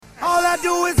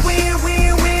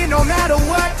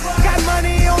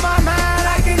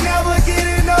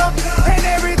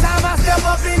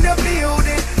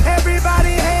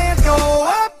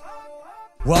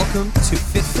Welcome to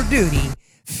Fit for Duty,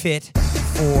 Fit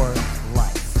for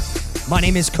Life. My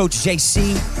name is Coach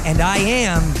JC, and I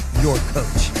am your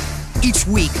coach. Each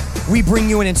week, we bring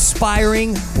you an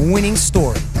inspiring, winning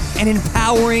story, an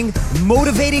empowering,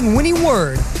 motivating, winning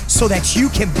word so that you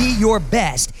can be your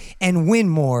best and win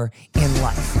more in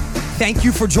life. Thank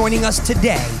you for joining us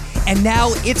today, and now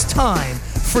it's time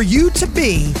for you to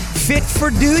be fit for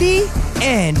duty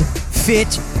and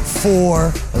fit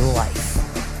for life.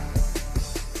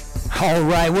 All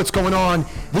right, what's going on?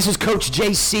 This is Coach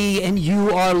JC, and you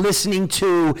are listening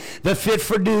to the Fit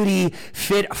for Duty,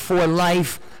 Fit for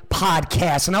Life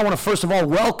podcast. And I want to first of all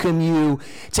welcome you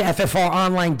to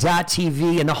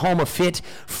FFRonline.tv and the home of Fit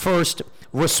First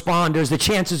Responders. The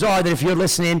chances are that if you're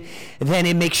listening, then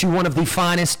it makes you one of the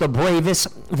finest, the bravest,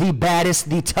 the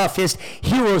baddest, the toughest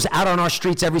heroes out on our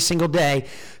streets every single day.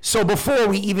 So before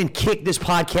we even kick this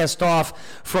podcast off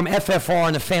from FFR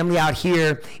and the family out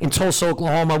here in Tulsa,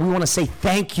 Oklahoma, we want to say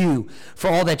thank you for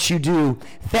all that you do.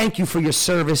 Thank you for your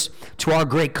service to our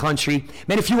great country.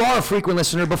 Man, if you are a frequent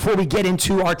listener, before we get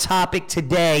into our topic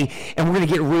today, and we're going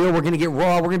to get real, we're going to get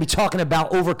raw, we're going to be talking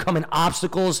about overcoming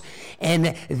obstacles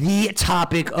and the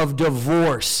topic of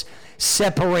divorce,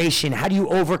 separation. How do you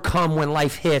overcome when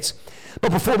life hits?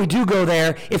 But before we do go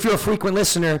there, if you're a frequent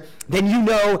listener, then you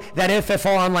know that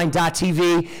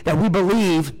FFRonline.tv, that we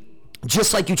believe,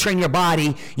 just like you train your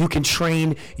body, you can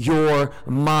train your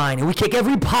mind. And we kick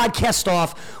every podcast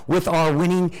off with our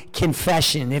winning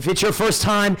confession. If it's your first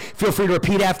time, feel free to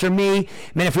repeat after me.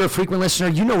 Man, if you're a frequent listener,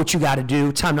 you know what you got to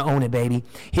do. Time to own it, baby.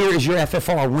 Here is your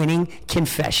FFR winning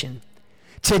confession.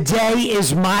 Today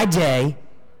is my day.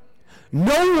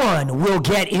 No one will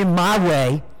get in my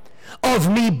way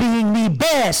of me being the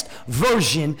best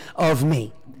version of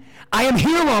me. I am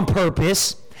here on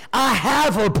purpose. I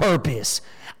have a purpose.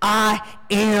 I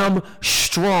am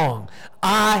strong.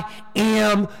 I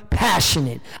am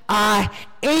passionate. I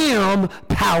am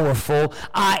powerful.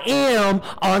 I am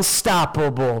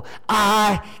unstoppable.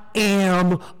 I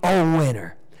am a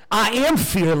winner. I am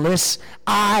fearless.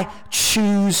 I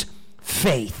choose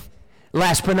faith.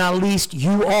 Last but not least,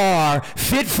 you are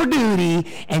fit for duty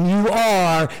and you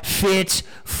are fit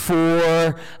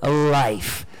for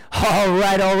life. All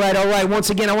right. Once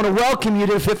again, I want to welcome you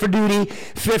to the Fit for Duty,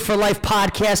 Fit for Life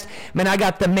podcast. Man, I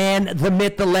got the man, the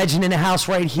myth, the legend in the house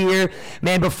right here.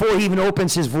 Man, before he even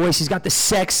opens his voice, he's got the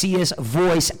sexiest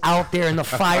voice out there in the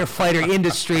firefighter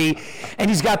industry, and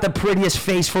he's got the prettiest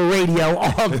face for radio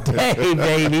all day,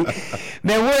 baby.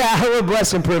 Man, we're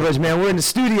blessed and privileged, man. We're in the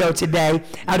studio today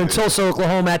out in Tulsa,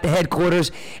 Oklahoma at the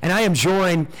headquarters, and I am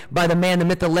joined by the man, the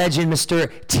myth, the legend, Mr.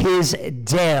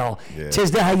 Tisdale. Yeah.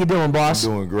 Tisdale, how you doing, boss?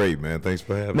 I'm doing great, man. Thanks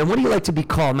for having me. Man, what do you like to be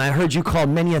called, man? I heard you called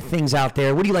many of things out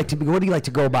there. What do you like to be? What do you like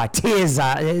to go by? Tiz.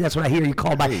 That's what I hear you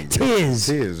called by. Tiz.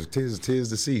 Tis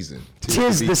the season.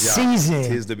 Tis the season.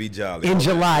 Tis to be jolly. In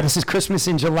July. This is Christmas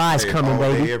in July is coming, all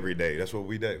baby. Day, every day. That's what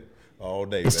we do. All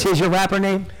day. Is Tiz your rapper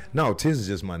name? No, Tiz is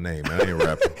just my name, man. I ain't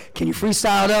rapping. Can you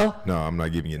freestyle, though? No, I'm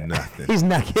not giving you nothing. He's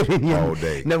not giving you all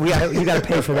day. No, you got to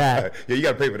pay for that. Yeah, you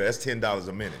got to pay for that. That's $10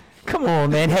 a minute. Come on,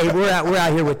 man. Hey, we're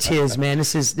out here with Tiz, man.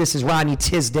 This is Rodney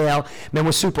Tisdale. Man,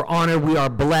 we're super honored. We are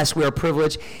blessed. We are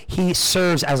privileged. He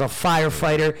serves as a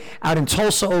firefighter out in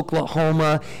Tulsa,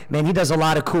 Oklahoma. Man, he does a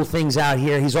lot of cool things out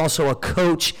here. He's also a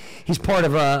coach. He's part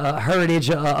of a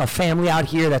heritage, a family out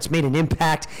here that's made an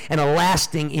impact and a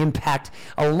lasting impact,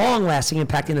 a long-lasting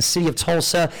impact in the city of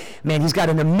Tulsa. Man, he's got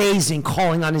an amazing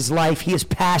calling on his life. He is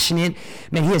passionate.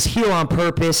 Man, he is here on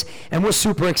purpose, and we're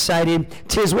super excited.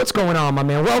 Tiz, what's going on, my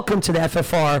man? Welcome to the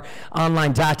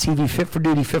FFRonline.tv Fit for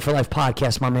Duty, Fit for Life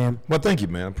podcast, my man. Well, thank you,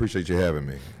 man. I appreciate you having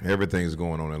me. Everything is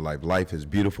going on in life. Life is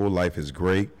beautiful. Life is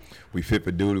great. We fit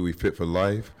for duty. We fit for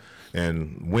life.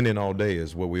 And winning all day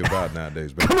is what we're about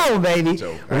nowadays, baby. Come on, baby.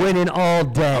 So, winning all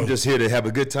day. I'm just here to have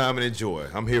a good time and enjoy.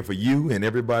 I'm here for you and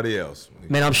everybody else.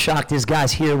 Man, I'm shocked this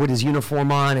guy's here with his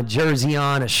uniform on, a jersey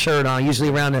on, a shirt on. Usually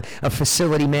around a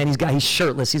facility, man, he's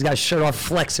shirtless. He's got his shirt off,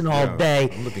 flexing all day.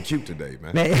 I'm looking cute today,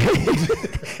 man.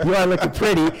 You are looking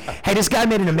pretty. Hey, this guy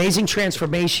made an amazing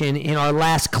transformation in our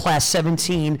last Class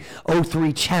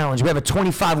 1703 challenge. We have a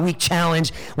 25-week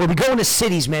challenge where we go into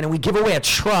cities, man, and we give away a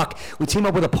truck. We team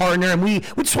up with a partner, and we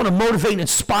just want to motivate and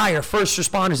inspire first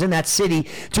responders in that city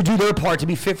to do their part, to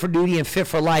be fit for duty and fit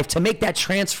for life, to make that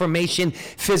transformation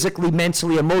physically,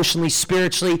 mentally, emotionally,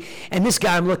 spiritually. And this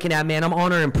guy I'm looking at, man, I'm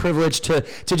honored and privileged to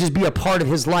just be a part of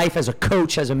his life as a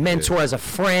coach, as a mentor, as a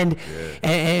friend,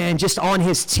 and just on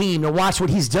his team. To watch what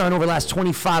he's done over the last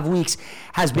 25 weeks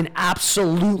has been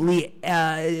absolutely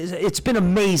it's been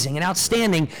amazing and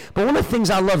outstanding. But one of the things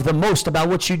I love the most about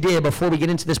what you did before we get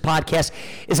into this podcast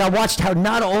is I watched how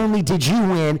not only did you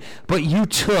win, but you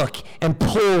took and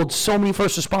pulled so many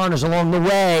first responders along the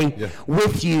way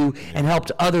with you and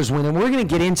helped others win. And we're going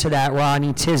to get into that,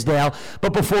 Rodney Tisdale.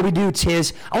 But before we do,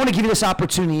 Tiz, I want to give you this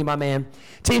opportunity, my man,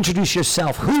 to introduce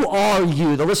yourself. Who are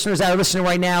you? The listeners that are listening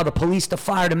right now, the police, the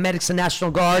fire, the medics, the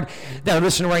National Guard that are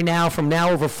listening right now from now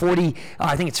over 40,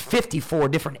 I think it's 54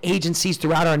 different agencies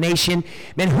throughout our nation.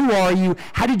 Man, who are you?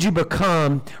 How did you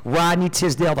become Rodney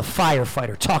Tisdale, the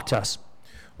firefighter? Talk to us.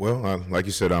 Well, like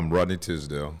you said, I'm Rodney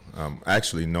Tisdale. I'm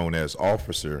actually known as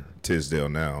Officer Tisdale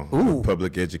now. Ooh.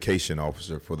 Public education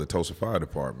officer for the Tulsa Fire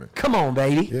Department. Come on,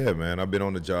 baby. Yeah, man. I've been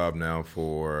on the job now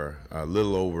for a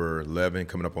little over 11,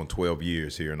 coming up on 12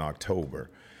 years here in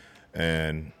October.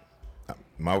 And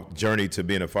my journey to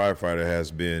being a firefighter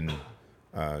has been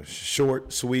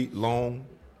short, sweet, long,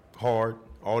 hard,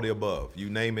 all the above. You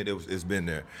name it, it's been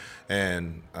there.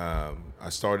 And I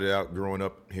started out growing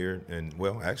up here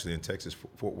actually in Texas,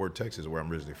 Fort Worth, Texas, where I'm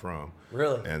originally from.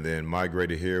 Really? And then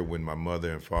migrated here when my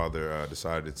mother and father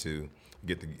decided to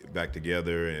get back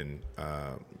together, and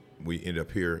we ended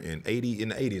up here in the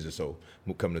 80s or so,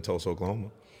 coming to Tulsa, Oklahoma.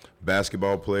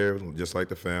 Basketball player, just like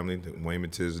the family, Wayman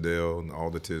Tisdale and all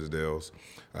the Tisdales.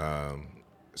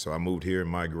 So I moved here and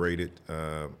migrated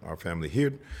our family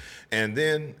here. And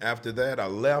then after that, I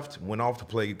left, went off to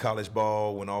play college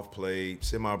ball, played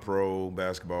semi-pro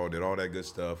basketball, did all that good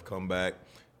stuff, come back,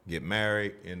 get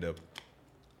married, end up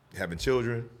having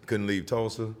children, couldn't leave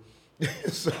Tulsa.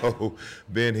 So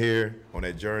been here on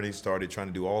that journey, started trying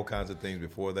to do all kinds of things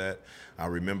before that. I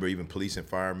remember even police and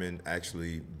firemen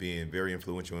actually being very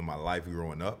influential in my life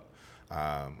growing up.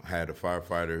 I had a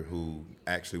firefighter who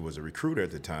actually was a recruiter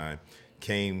at the time,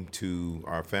 came to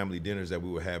our family dinners that we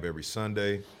would have every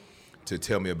Sunday to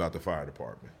tell me about the fire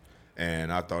department.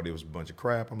 And I thought it was a bunch of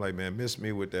crap. I'm like, man, miss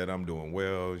me with that. I'm doing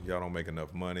well. Y'all don't make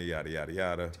enough money, yada, yada,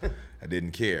 yada. I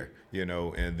didn't care,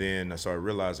 And then I started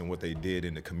realizing what they did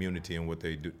in the community and what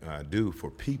they do for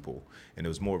people. And it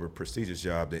was more of a prestigious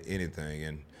job than anything.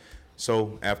 And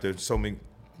so after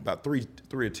about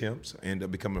three attempts, I ended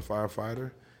up becoming a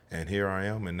firefighter. And here I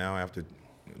am. And now after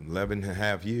 11 and a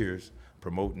half years,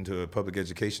 promoting to a public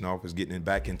education office, getting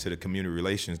back into the community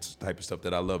relations type of stuff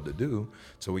that I love to do,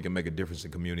 so we can make a difference in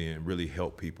community and really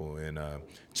help people and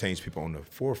change people on the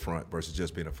forefront versus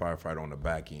just being a firefighter on the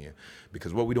back end.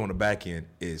 Because what we do on the back end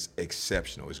is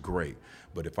exceptional, it's great.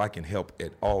 But if I can help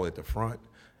at all at the front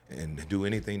and do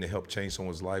anything to help change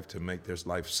someone's life to make their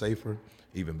life safer,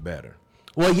 even better.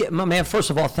 Well, yeah, my man, first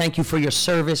of all, thank you for your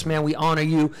service, man. We honor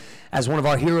you as one of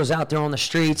our heroes out there on the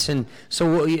streets. And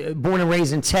so born and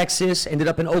raised in Texas, ended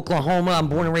up in Oklahoma. I'm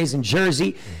born and raised in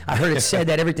Jersey. I heard it said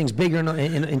that everything's bigger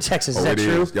in Texas. Is that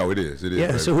true? Yeah, it is. It is.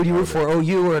 Yeah, so who do you root for,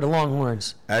 OU or the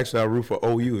Longhorns? Actually, I root for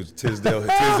OU. It's Tisdale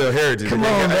Heritage. Come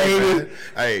on, baby.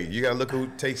 Hey, you got to look who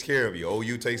takes care of you.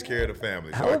 OU takes care of the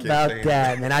family. How about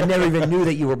that, man? I never even knew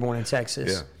that you were born in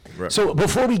Texas. Yeah. Right. So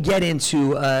before we get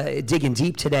into digging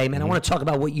deep today, man, I want to talk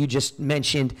about what you just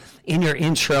mentioned in your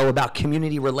intro about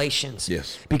community relations.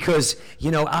 Yes. Because,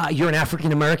 you're an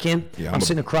African-American. Yeah, I'm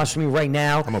sitting across from you right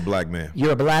now. I'm a black man.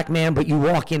 You're a black man, but you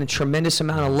walk in a tremendous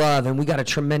amount of love, and we got a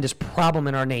tremendous problem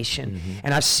in our nation. Mm-hmm.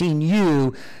 And I've seen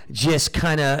you just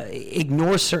kind of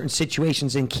ignore certain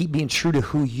situations and keep being true to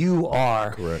who you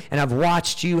are. Correct. And I've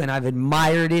watched you, and I've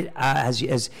admired it as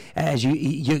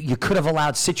you could have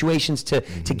allowed situations to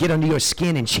get under your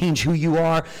skin and change who you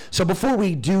are. So before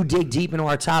we do dig deep into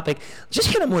our topic, just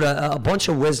hit them with a bunch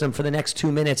of wisdom for the next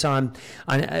 2 minutes on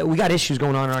we got issues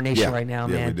going on in our nation right now,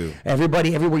 man. Yeah, we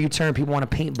do. Everywhere you turn, people want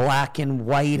to paint black and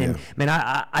white, and man,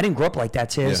 I didn't grow up like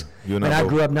that, Tiz. Yeah, and I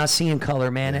grew up not seeing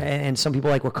color, man. And some people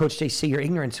like, well, Coach JC, you're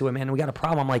ignorant to it, man. And we got a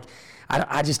problem. I'm like,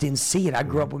 I just didn't see it. I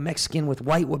grew up with Mexican, with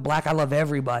white, with black. I love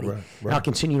everybody. Right. And I'll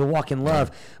continue to walk in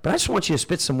love. But I just want you to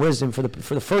spit some wisdom for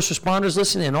the first responders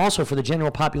listening, and also for the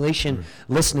general population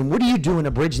listening. What are you doing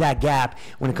to bridge that gap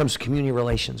when it comes to community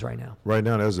relations right now? Right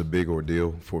now, that's a big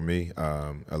ordeal for me.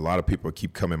 A lot of people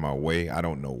keep coming my way. I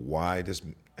don't know why this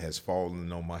has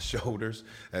fallen on my shoulders.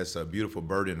 That's a beautiful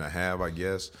burden to have, I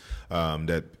guess,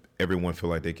 that everyone feel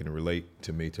like they can relate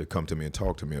to me, to come to me and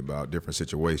talk to me about different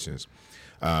situations.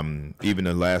 Even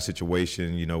the last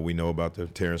situation, we know about the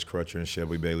Terrence Crutcher and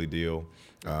Shelby Bailey deal.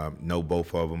 Know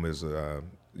both of them is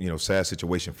sad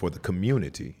situation for the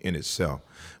community in itself.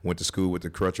 Went to school with the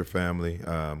Crutcher family,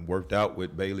 worked out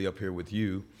with Bailey up here with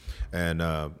you. And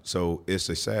so it's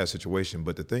a sad situation.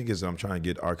 But the thing is, I'm trying to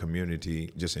get our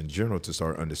community just in general to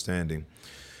start understanding,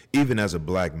 even as a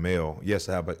black male, yes,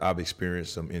 I've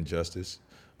experienced some injustice.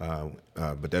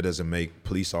 But that doesn't make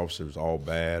police officers all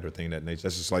bad or thing of that nature.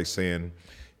 That's just like saying,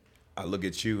 I look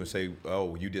at you and say,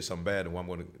 oh, you did something bad, and I'm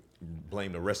going to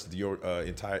blame the rest of your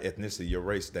entire ethnicity, your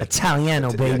race.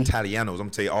 Italiano, baby. Italianos. I'm going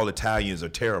to tell you all Italians are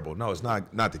terrible. No, it's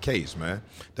not the case, man.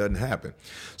 Doesn't happen.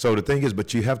 So the thing is,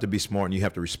 but you have to be smart and you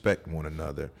have to respect one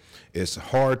another. It's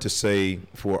hard to say,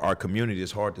 for our community,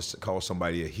 it's hard to call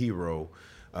somebody a hero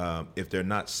if they're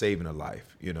not saving a life.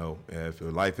 If a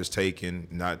life is taken,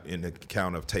 not in the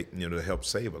account of to help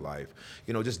save a life,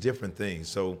 just different things.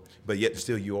 So, but yet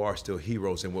still, you are still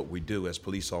heroes in what we do as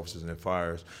police officers and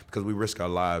fires, because we risk our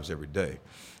lives every day.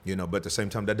 But at the same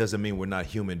time, that doesn't mean we're not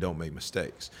human, don't make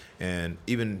mistakes. And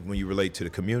even when you relate to the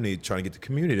community, trying to get the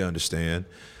community to understand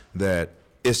that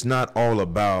it's not all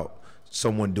about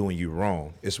someone doing you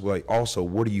wrong. It's like, also,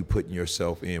 what are you putting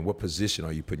yourself in? What position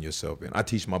are you putting yourself in? I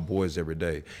teach my boys every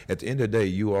day. At the end of the day,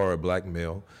 you are a black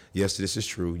male. Yes, this is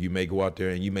true. You may go out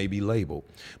there and you may be labeled,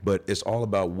 but it's all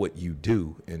about what you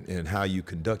do and how you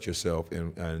conduct yourself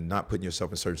and not putting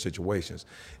yourself in certain situations.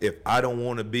 If I don't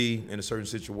want to be in a certain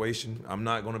situation, I'm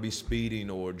not going to be speeding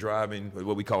or driving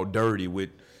what we call dirty with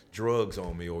drugs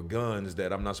on me or guns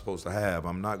that I'm not supposed to have.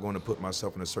 I'm not going to put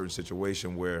myself in a certain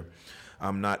situation where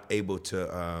I'm not able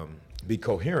to be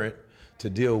coherent to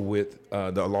deal with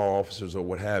the law officers or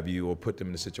what have you, or put them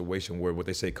in a situation where what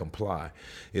they say comply.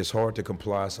 It's hard to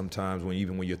comply sometimes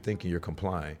even when you're thinking you're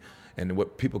complying. And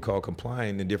what people call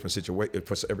complying in different situations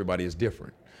for everybody is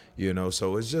different.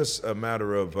 So it's just a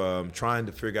matter of trying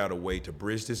to figure out a way to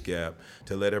bridge this gap,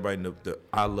 to let everybody know that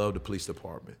I love the police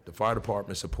department. The fire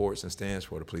department supports and stands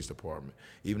for the police department.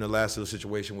 Even the last little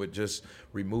situation with just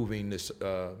removing this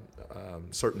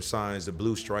certain signs, the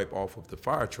blue stripe off of the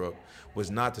fire truck, was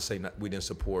not to say we didn't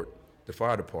support the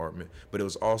fire department, but it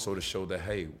was also to show that,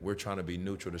 hey, we're trying to be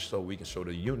neutral, to show we can show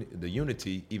the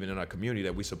unity even in our community,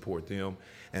 that we support them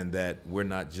and that we're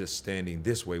not just standing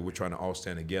this way, we're trying to all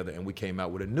stand together. And we came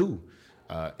out with a new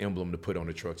emblem to put on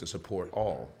the truck to support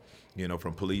all,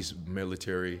 from police,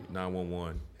 military,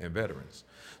 911, and veterans.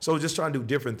 So just trying to do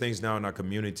different things now in our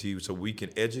community so we can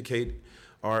educate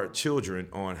our children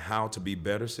on how to be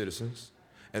better citizens,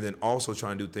 and then also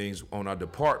try and do things on our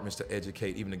departments to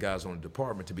educate even the guys on the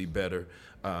department to be better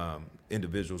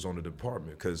individuals on the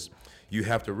department. Because you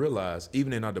have to realize,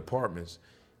 even in our departments,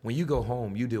 when you go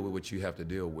home, you deal with what you have to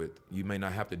deal with. You may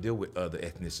not have to deal with other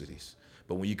ethnicities,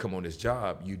 but when you come on this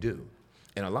job, you do.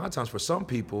 And a lot of times for some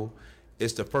people,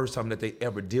 it's the first time that they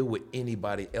ever deal with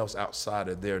anybody else outside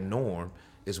of their norm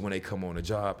is when they come on a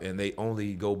job, and they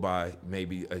only go by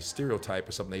maybe a stereotype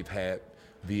or something they've had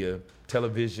via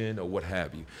television or what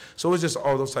have you. So it's just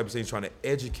all those types of things, trying to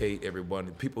educate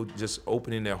everyone, people just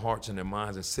opening their hearts and their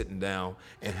minds and sitting down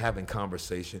and having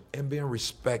conversation and being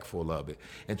respectful of it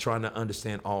and trying to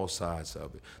understand all sides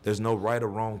of it. There's no right or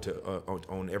wrong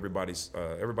on everybody's,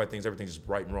 everybody thinks everything's just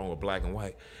right and wrong or black and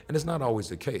white, and it's not always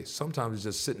the case. Sometimes it's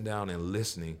just sitting down and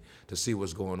listening to see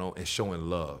what's going on and showing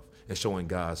love and showing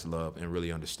God's love and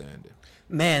really understanding.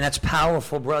 Man, that's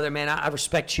powerful, brother. Man, I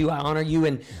respect you. I honor you.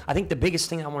 And I think the biggest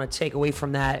thing I want to take away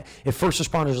from that, if first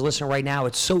responders are listening right now,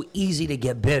 it's so easy to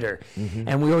get bitter. Mm-hmm.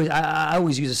 And I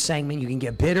always use a saying, man, you can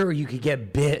get bitter or you could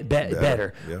get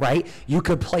better, yeah. Right? You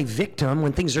could play victim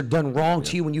when things are done wrong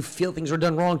to you, when you feel things are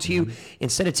done wrong to you,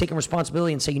 instead of taking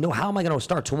responsibility and say, how am I going to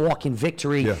start to walk in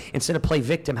victory instead of play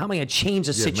victim? How am I going to change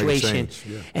the situation?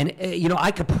 And,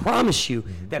 I could promise you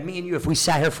that me and you, if we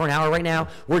sat here for an hour right now,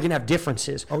 we're going to have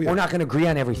differences. Oh, yeah. We're not going to agree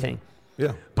on everything.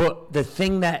 Yeah. But the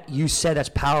thing that you said that's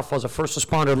powerful as a first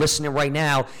responder listening right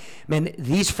now, man,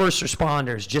 these first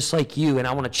responders, just like you, and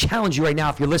I want to challenge you right now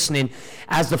if you're listening,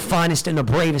 as the finest and the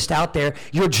bravest out there,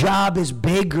 your job is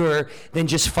bigger than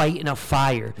just fighting a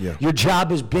fire. Yeah. Your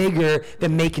job is bigger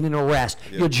than making an arrest.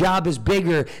 Yeah. Your job is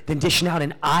bigger than dishing out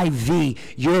an IV.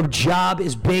 Your job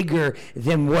is bigger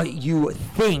than what you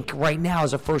think right now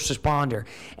as a first responder.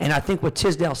 And I think what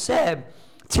Tisdale said,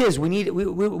 Tiz, we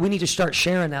need to start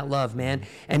sharing that love, man,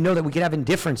 and know that we could have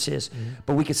indifferences,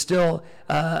 but we could still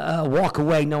walk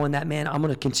away knowing that, man, I'm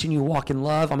going to continue to walk in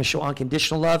love. I'm going to show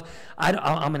unconditional love. I'm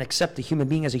going to accept the human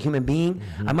being as a human being.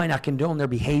 Mm-hmm. I might not condone their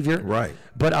behavior, right,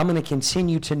 but I'm going to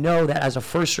continue to know that as a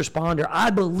first responder, I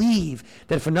believe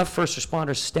that if enough first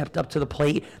responders stepped up to the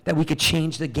plate, that we could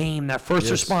change the game, that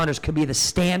first responders could be the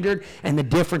standard and the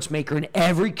difference maker in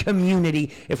every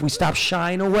community if we stop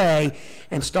shying away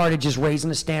and started just raising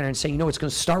the standard and saying, it's going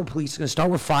to start with police, it's going to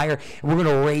start with fire, and we're going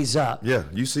to raise up. Yeah,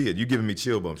 you see it. You're giving me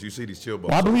chill bumps. You see these chill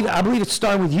bumps. Well, I believe it's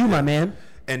starting with you, my man.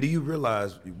 And do you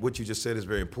realize what you just said is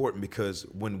very important, because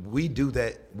when we do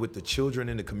that with the children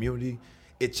in the community,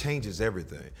 it changes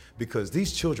everything, because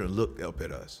these children look up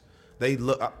at us. They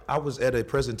look. I was at a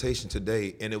presentation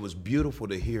today, and it was beautiful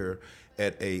to hear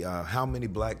at a how many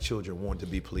black children want to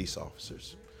be police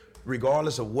officers.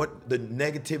 Regardless of what the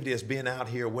negativity that's been out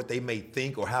here, what they may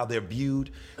think or how they're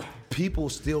viewed, people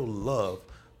still love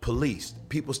police.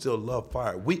 People still love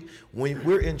fire. When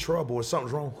we're in trouble or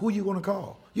something's wrong, who you gonna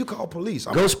call? You call police.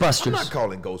 Ghostbusters. I'm not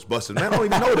calling Ghostbusters, man. I don't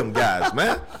even know them guys,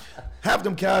 man. Half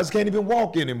them guys can't even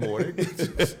walk anymore.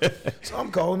 So I'm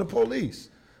calling the police.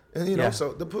 And, you know,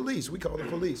 so the police, we call the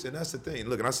police. And that's the thing.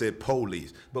 Look, and I said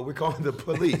police, but we're calling the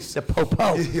police. The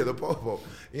popo. Yeah, the popo.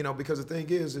 You know, because the thing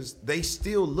is they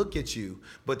still look at you.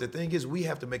 But the thing is, we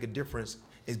have to make a difference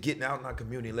is getting out in our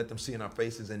community and let them see in our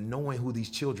faces and knowing who these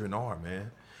children are,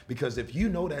 man. Because if you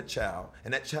know that child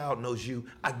and that child knows you,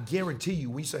 I guarantee you,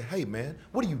 when you say, hey, man,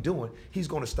 what are you doing? He's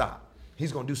going to stop.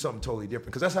 He's going to do something totally different.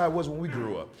 Because that's how it was when we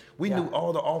grew up. We knew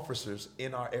all the officers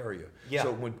in our area. Yeah.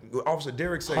 So when Officer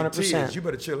Derek said, Tiz, you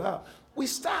better chill out, we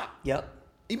stopped. Yep.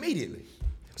 Immediately.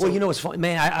 Well, you know what's funny,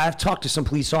 man, I've talked to some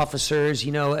police officers,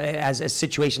 you know, as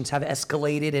situations have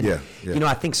escalated. And, you know,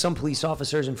 I think some police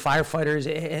officers and firefighters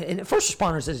and first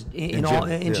responders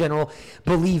in general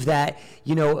believe that,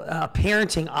 you know,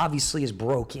 parenting obviously is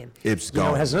broken. It's gone. You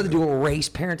know, it has nothing to do with race.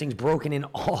 Parenting's broken in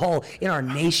our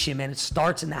nation, man. It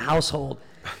starts in the household,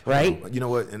 right? You know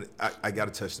what? And I got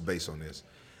to touch the base on this.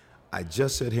 I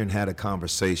just sat here and had a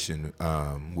conversation.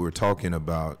 We were talking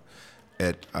about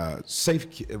at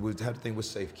we had a thing with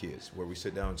Safe Kids, where we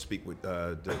sit down and speak with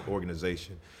the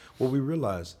organization. Well, we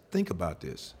realized, think about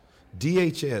this.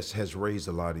 DHS has raised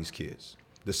a lot of these kids.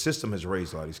 The system has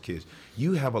raised a lot of these kids.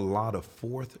 You have a lot of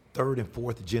third and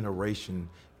fourth generation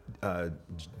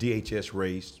DHS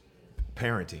raised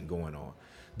parenting going on.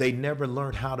 They never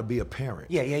learned how to be a parent.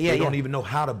 They don't even know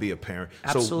how to be a parent.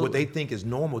 Absolutely. So what they think is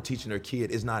normal teaching their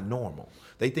kid is not normal.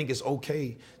 They think it's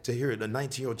okay to hear the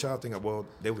 19-year-old child think, well,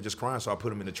 they were just crying, so I put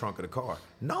them in the trunk of the car.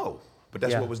 No, but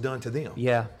that's what was done to them.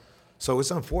 Yeah. So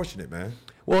it's unfortunate, man.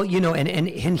 Well, you know, and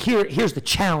here's the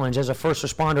challenge as a first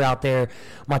responder out there.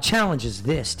 My challenge is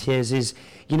this, Tiz, is,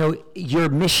 you know, your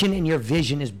mission and your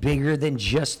vision is bigger than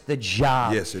just the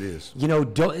job. Yes, it is. You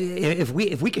know, if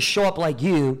we could show up like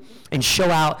you and show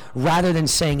out rather than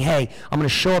saying, hey, I'm going to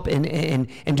show up and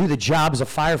do the job as a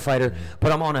firefighter,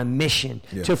 but I'm on a mission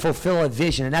to fulfill a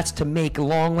vision, and that's to make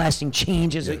long-lasting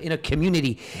changes in a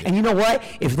community. And you know what?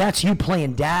 If that's you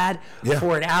playing dad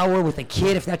for an hour with a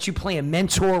kid, if that's you playing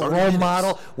mentor, role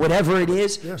model, whatever it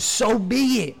is, so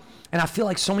be it. And I feel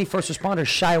like so many first responders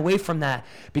shy away from that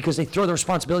because they throw the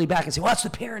responsibility back and say, well, that's the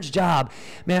parent's job.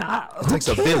 Man, it takes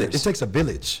a village. It takes a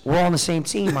village. We're all on the same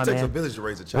team, my man. It takes a village to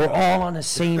raise a child. We're all on the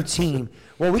same team.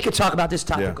 Well, we could talk about this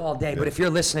topic all day, but if you're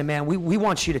listening, man, we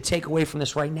want you to take away from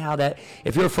this right now that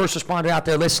if you're a first responder out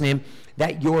there listening,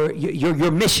 that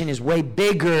your mission is way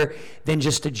bigger than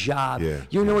just a job.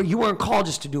 You know, you weren't called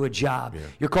just to do a job.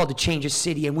 You're called to change a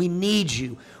city, and we need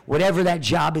you. Whatever that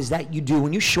job is that you do,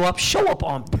 when you show up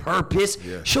on purpose.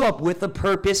 Show up with a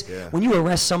purpose. When you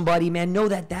arrest somebody, man, know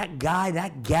that guy,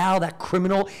 that gal, that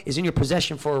criminal is in your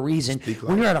possession for a reason.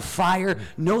 When you're at a fire,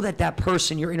 know that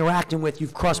person you're interacting with,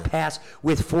 you've crossed paths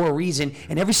with for a reason.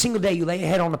 And every single day you lay your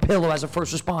head on the pillow as a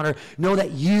first responder, know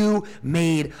that you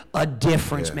made a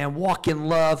difference, man. Walk in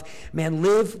love, man.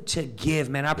 Live to give,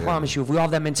 man. I promise you, if we all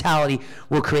have that mentality,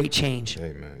 we'll create change.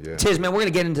 Tiz, man, we're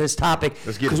gonna get into this topic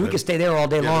because we could stay there all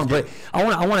day long. But I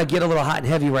want to get a little hot and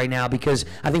heavy right now because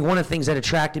I think one of the things that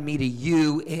attracted me to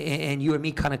you and you and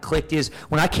me kind of clicked is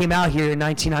when I came out here in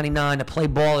 1999 to play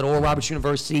ball at Oral Roberts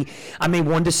University, I made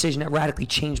one decision that radically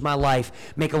changed my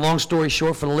life. Make a long story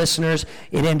short for the listeners,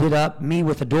 it ended up me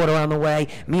with a daughter on the way,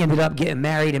 me ended up getting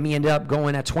married, and me ended up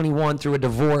going at 21 through a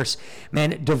divorce.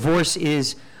 Man, divorce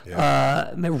is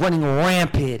running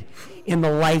rampant in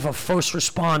the life of first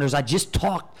responders. I just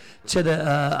talked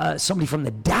to somebody from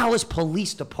the Dallas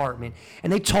Police Department,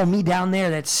 and they told me down there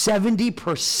that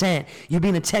 70%, you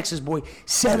being a Texas boy,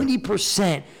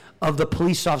 70% of the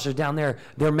police officers down there,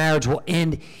 their marriage will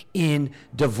end in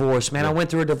divorce. Man, I went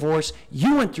through a divorce.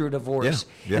 You went through a divorce.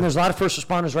 And there's a lot of first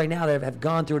responders right now that have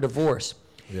gone through a divorce.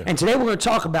 And today we're going to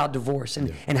talk about divorce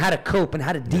and how to cope and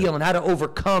how to deal and how to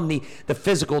overcome the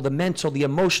physical, the mental, the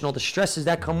emotional, the stresses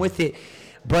that come with it.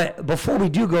 But before we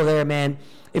do go there, man,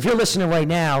 if you're listening right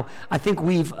now, I think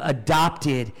we've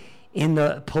adopted in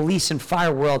the police and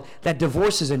fire world that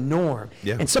divorce is a norm.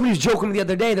 And somebody was joking me the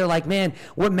other day. They're like, man,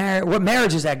 what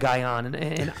marriage is that guy on?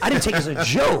 And I didn't take it as a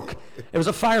joke. It was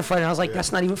a firefighter. And I was like,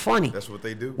 that's not even funny. That's what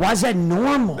they do. Why is that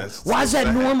normal? Why is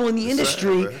that normal in the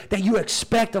industry that you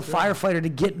expect a firefighter to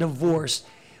get divorced?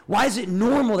 Why is it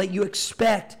normal that you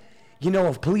expect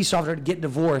a police officer getting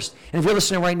divorced. And if you're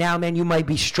listening right now, man, you might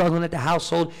be struggling at the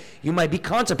household. You might be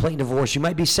contemplating divorce. You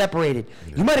might be separated.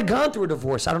 Yeah. You might have gone through a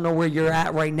divorce. I don't know where you're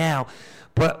at right now.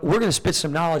 But we're going to spit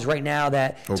some knowledge right now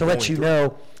to let you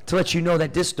know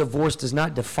that this divorce does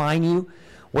not define you.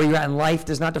 Where you're at in life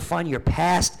does not define you. Your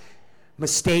past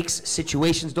mistakes,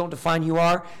 situations don't define who you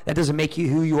are. That doesn't make you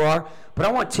who you are. But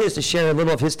I want Tiz to share a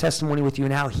little of his testimony with you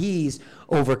and how he's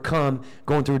overcome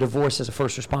going through a divorce as a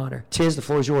first responder. Tiz, the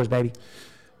floor is yours, baby.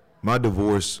 My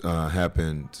divorce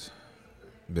happened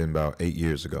about 8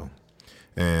 years ago.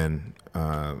 And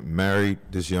married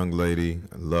this young lady,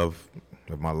 love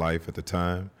of my life at the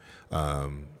time.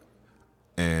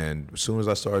 And as soon as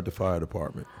I started the fire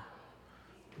department,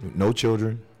 no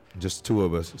children, just two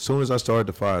of us. As soon as I started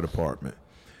the fire department,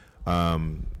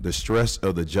 the stress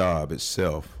of the job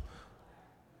itself,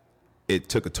 it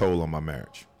took a toll on my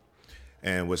marriage.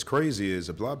 And what's crazy is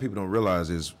a lot of people don't realize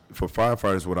is for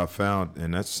firefighters, what I found,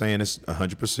 and that's saying it's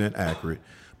 100% accurate,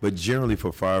 but generally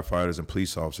for firefighters and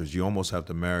police officers, you almost have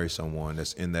to marry someone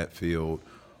that's in that field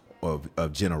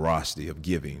of generosity, of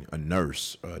giving, a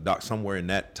nurse, a doc, somewhere in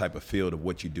that type of field of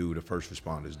what you do, the first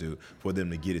responders do, for them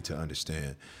to get it to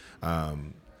understand.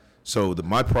 So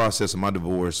my process of my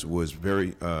divorce was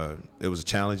it was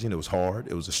challenging, it was hard,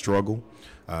 it was a struggle.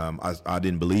 I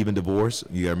didn't believe in divorce.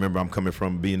 You gotta remember, I'm coming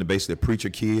from being basically a preacher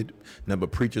kid, number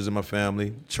of preachers in my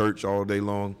family, church all day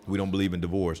long. We don't believe in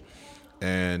divorce.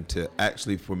 And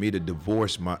for me to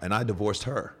divorce and I divorced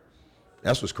her.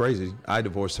 That's what's crazy. I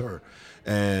divorced her.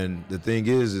 And the thing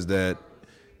is that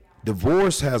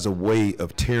divorce has a way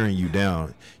of tearing you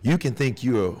down. You can think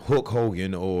you're Hulk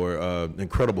Hogan or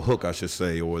Incredible Hulk, I should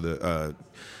say, or the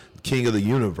King of the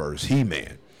Universe,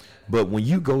 He-Man. But when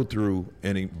you go through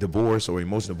any divorce or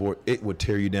emotional divorce, it would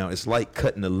tear you down. It's like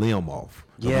cutting a limb off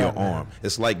of your arm.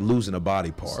 It's like losing a body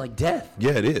part. It's like death.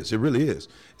 Yeah, it is. It really is.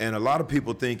 And a lot of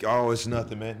people think, oh, it's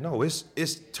nothing, man. No,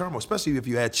 it's turmoil, especially if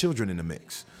you add children in the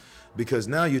mix. Because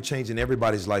now you're changing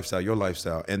everybody's lifestyle, your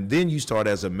lifestyle. And then you start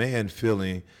as a man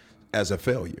feeling as a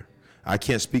failure. I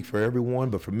can't speak for everyone,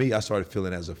 but for me, I started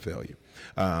feeling as a failure.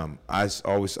 I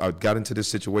got into this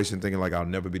situation thinking like I'll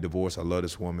never be divorced. I love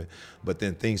this woman. But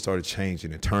then things started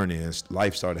changing and turning, and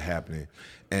life started happening.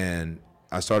 And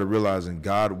I started realizing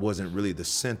God wasn't really the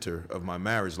center of my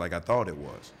marriage like I thought it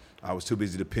was. I was too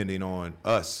busy depending on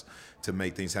us to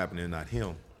make things happen and not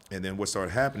him. And then what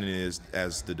started happening is,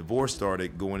 as the divorce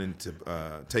started going into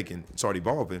started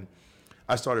evolving,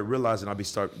 I started realizing I'd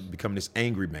becoming this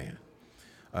angry man.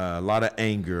 A lot of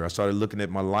anger. I started looking at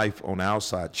my life on the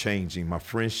outside changing. My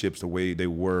friendships, the way they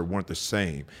weren't the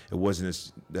same. It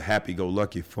wasn't the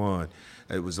happy-go-lucky fun.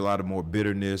 It was a lot of more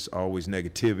bitterness, always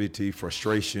negativity,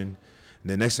 frustration.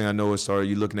 And the next thing I know,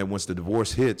 you looking at, once the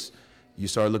divorce hits, you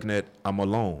start looking at, I'm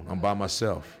alone. I'm by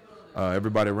myself.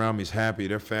 Everybody around me is happy,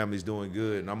 their family's doing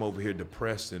good, and I'm over here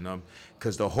depressed, and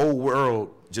because the whole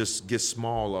world just gets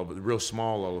real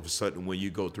small all of a sudden when you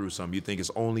go through something. You think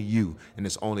it's only you, and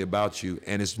it's only about you,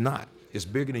 and it's not. It's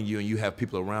bigger than you, and you have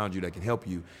people around you that can help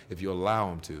you if you allow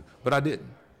them to. But I didn't.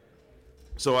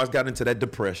 So I got into that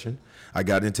depression. I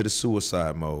got into the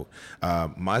suicide mode.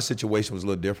 My situation was a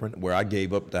little different, where I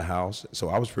gave up the house. So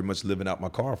I was pretty much living out my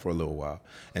car for a little while.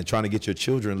 And trying to get your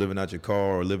children living out your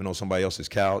car or living on somebody else's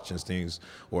couch and things,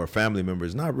 or a family member,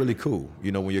 is not really cool.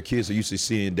 You know, when your kids are used to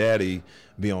seeing daddy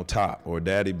be on top or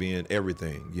daddy being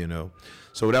everything, you know.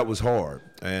 So that was hard.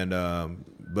 And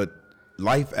but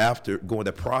life after going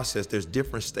the process, there's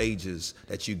different stages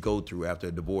that you go through after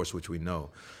a divorce, which we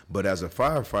know. But as a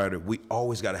firefighter, we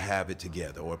always got to have it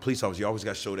together. Or a police officer, you always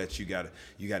got to show that you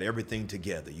got everything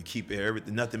together. You keep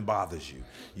everything, nothing bothers you.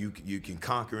 You can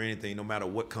conquer anything, no matter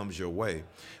what comes your way.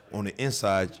 On the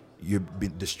inside, you're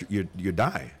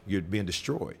dying. You're being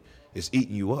destroyed. It's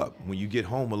eating you up. When you get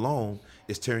home alone,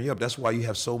 it's tearing you up. That's why you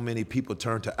have so many people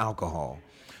turn to alcohol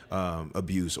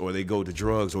abuse, or they go to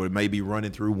drugs, or it may be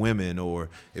running through women, or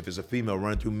if it's a female,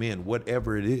 running through men,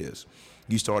 whatever it is.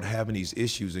 You start having these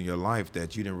issues in your life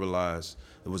that you didn't realize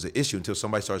it was an issue until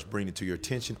somebody starts bringing it to your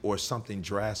attention, or something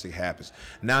drastic happens.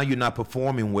 Now you're not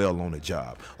performing well on the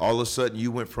job. All of a sudden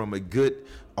you went from a good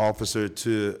officer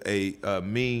to a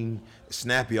mean,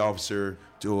 snappy officer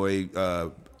to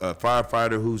a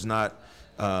firefighter who's not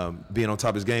being on top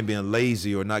of his game, being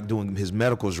lazy, or not doing his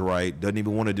medicals right, doesn't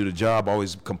even want to do the job,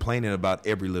 always complaining about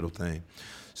every little thing.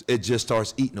 It just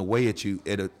starts eating away at you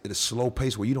at a slow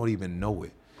pace where you don't even know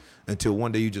it, until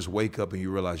one day you just wake up and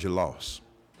you realize you're lost.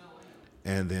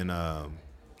 And then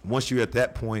once you're at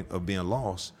that point of being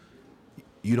lost,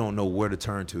 you don't know where to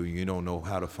turn to. You don't know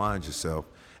how to find yourself.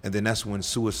 And then that's when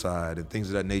suicide and things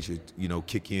of that nature,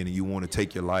 kick in, and you want to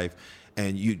take your life.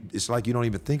 And it's like you don't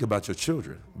even think about your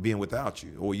children being without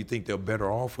you, or you think they're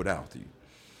better off without you.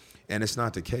 And it's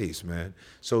not the case, man.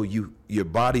 So your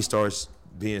body starts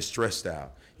being stressed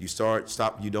out. You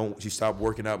stop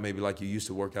working out maybe like you used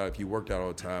to work out if you worked out all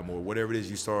the time, or whatever it is.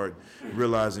 You start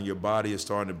realizing your body is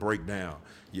starting to break down.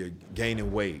 You're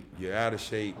gaining weight. You're out of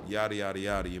shape. Yada yada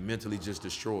yada. You're mentally just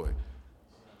destroyed.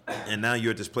 And now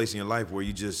you're at this place in your life where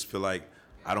you just feel like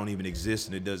I don't even exist,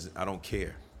 and I don't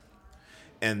care.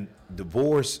 And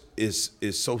divorce is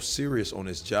so serious on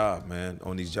this job, man.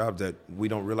 On these jobs that we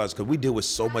don't realize, because we deal with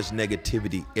so much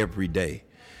negativity every day.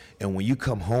 And when you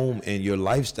come home and your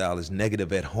lifestyle is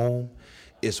negative at home,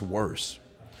 it's worse.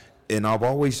 And I've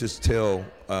always just tell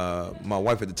my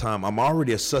wife at the time, I'm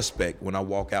already a suspect when I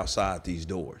walk outside these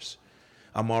doors.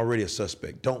 I'm already a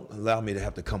suspect. Don't allow me to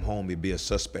have to come home and be a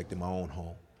suspect in my own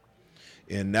home.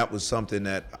 And that was something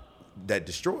that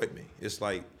destroyed me. It's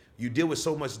like you deal with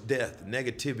so much death,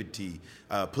 negativity,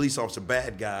 police officer,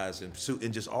 bad guys, and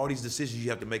just all these decisions you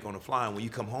have to make on the fly. And when you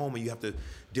come home and you have to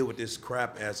deal with this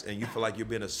crap and you feel like you're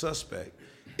being a suspect,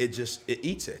 it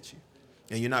eats at you.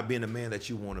 And you're not being the man that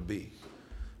you want to be.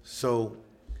 So.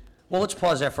 Well, let's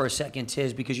pause there for a second,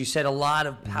 Tiz, because you said a lot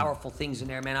of powerful things in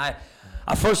there, man.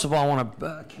 I first of all, I want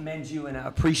to commend you and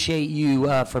appreciate you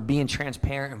for being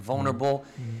transparent and vulnerable,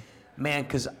 man,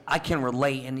 because I can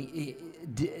relate. And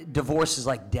divorce is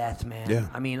like death, man. Yeah.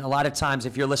 I mean, a lot of times,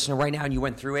 if you're listening right now and you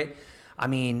went through it, I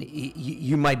mean,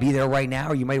 you might be there right now,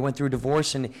 or you might have went through a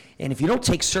divorce, and if you don't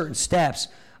take certain steps,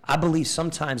 I believe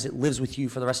sometimes it lives with you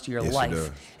for the rest of your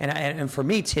life. And for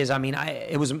me, Tiz, I mean,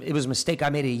 it was a mistake I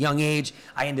made at a young age.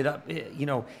 I ended up,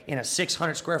 in a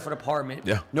 600 square foot apartment,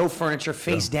 no furniture,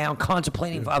 face down,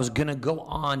 contemplating if I was going to go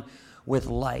on with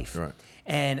life. Right.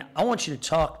 And I want you to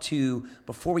talk to,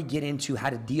 before we get into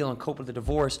how to deal and cope with the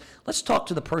divorce, let's talk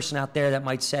to the person out there that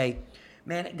might say,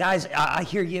 man, guys, I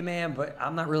hear you, man, but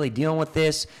I'm not really dealing with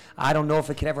this. I don't know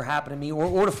if it could ever happen to me.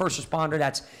 Or the first responder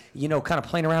that's, kind of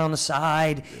playing around on the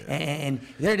side, and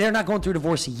they're not going through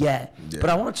divorce yet. Yeah. But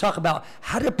I want to talk about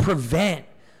how to prevent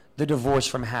the divorce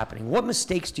from happening. What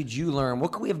mistakes did you learn?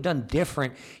 What could we have done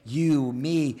different, you,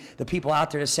 me, the people out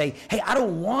there, to say, hey, I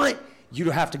don't want you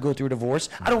to have to go through a divorce.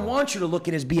 I don't want you to look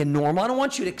at it as being normal. I don't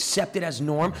want you to accept it as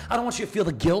norm. I don't want you to feel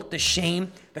the guilt, the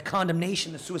shame, the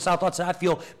condemnation, the suicidal thoughts that I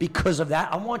feel because of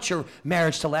that. I want your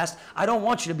marriage to last. I don't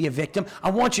want you to be a victim. I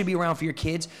want you to be around for your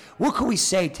kids. What could we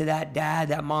say to that dad,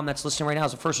 that mom that's listening right now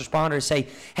as a first responder, to say,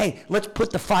 hey, let's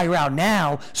put the fire out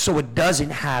now so it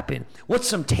doesn't happen? What's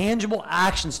some tangible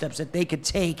action steps that they could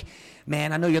take?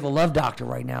 Man, I know you're the love doctor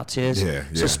right now, Tiz. Yeah.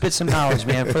 So spit some knowledge,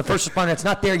 man. For the first responder that's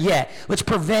not there yet, let's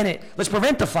prevent it. Let's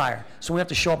prevent the fire so we have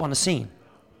to show up on the scene.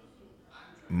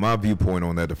 My viewpoint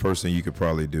on that, the first thing you could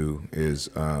probably do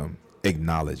is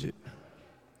acknowledge it.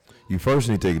 You first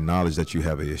need to acknowledge that you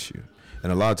have an issue.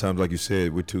 And a lot of times, like you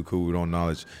said, we're too cool, we don't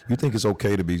acknowledge. You think it's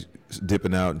okay to be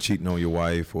dipping out and cheating on your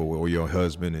wife or your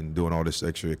husband and doing all this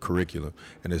extra curriculum,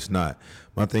 and it's not.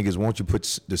 My thing is, won't you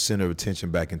put the center of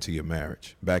attention back into your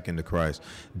marriage, back into Christ?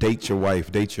 Date your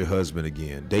wife, date your husband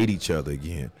again, date each other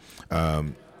again.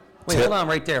 Wait, hold on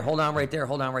right there.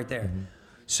 Mm-hmm.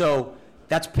 So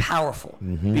that's powerful,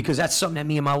 because that's something that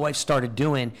me and my wife started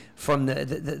doing from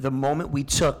the moment we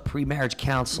took pre-marriage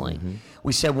counseling. Mm-hmm.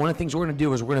 We said one of the things we're going to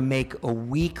do is we're going to make a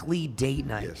weekly date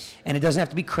night. Yes. And it doesn't have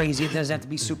to be crazy. It doesn't have to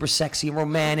be super sexy and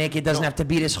romantic. It doesn't have to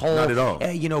be this whole, not at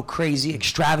all. Crazy,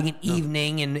 extravagant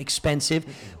evening and expensive.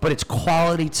 But it's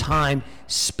quality time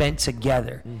spent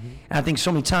together. Mm-hmm. And I think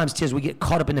so many times, Tiz, we get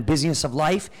caught up in the busyness of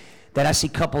life that I see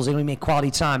couples, they only make quality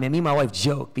time. And me and my wife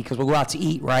joke because we'll go out to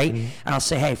eat, right? Mm-hmm. And I'll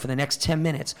say, hey, for the next 10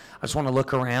 minutes, I just want to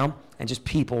look around and just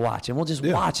people watch. And we'll just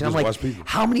watch. And I'm like,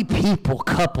 how many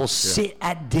couples sit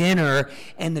at dinner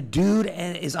and the dude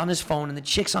is on his phone and the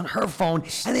chick's on her phone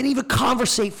and they didn't even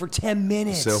conversate for 10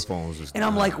 minutes. Cell phones. And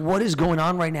I'm like, what is going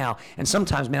on right now? And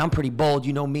sometimes, man, I'm pretty bold.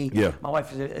 You know me. Yeah. My wife,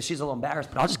 she's a little embarrassed,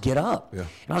 but I'll just get up. Yeah.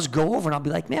 And I'll just go over and I'll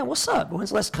be like, man, what's up? When's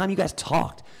the last time you guys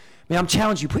talked? Man, I'm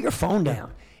challenging you. Put your phone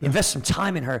down. Invest some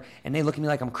time in her, and they look at me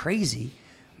like I'm crazy.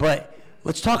 But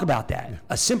let's talk about that.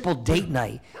 A simple date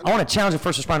night. I want to challenge the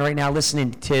first responder right now listening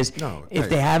to Tiz. If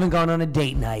they haven't gone on a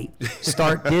date night,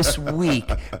 start this week.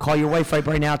 Call your wife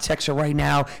right now. Text her right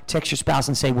now. Text your spouse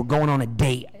and say, we're going on a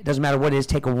date. It doesn't matter what it is.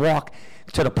 Take a walk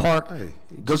to the park. Hey,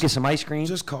 go get some ice cream.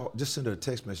 Just send her a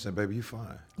text message saying, baby, you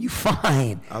fine. You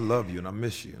fine. I love you and I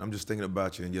miss you. And I'm just thinking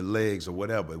about you and your legs or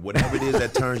whatever. Whatever it is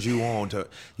that turns you on to,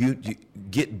 you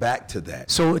get back to that.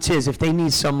 So it's his. If they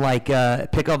need some like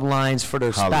pickup lines for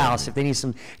their spouse, if they need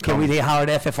some, they holler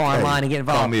at FFR online and get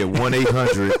involved? Call me at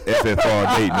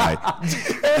 1-800-FFR date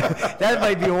night. That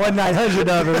might be a 1-900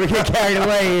 number. We get carried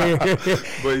away here.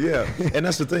 But yeah, and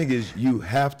that's the thing is you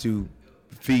have to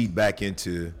feed back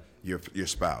into your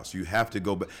spouse. You have to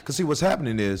go back. Because see, what's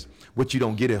happening is what you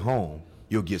don't get at home,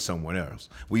 you'll get someone else.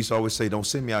 We used to always say, don't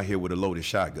send me out here with a loaded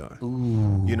shotgun.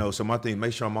 Ooh. You know, so my thing,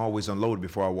 make sure I'm always unloaded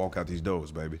before I walk out these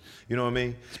doors, baby. You know what I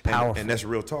mean? It's powerful. And that's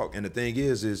real talk. And the thing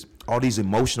is all these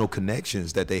emotional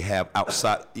connections that they have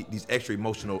outside, these extra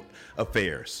emotional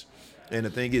affairs. And the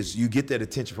thing is, you get that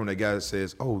attention from that guy that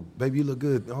says, oh, baby, you look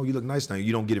good. Oh, you look nice now.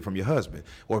 You don't get it from your husband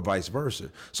or vice versa.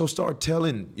 So start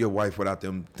telling your wife without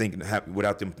them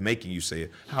without them making you say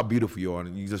it, how beautiful you are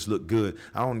and you just look good.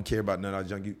 I don't care about none of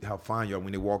that, how fine you are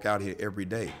when they walk out here every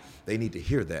day. They need to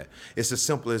hear that. It's as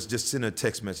simple as just sending a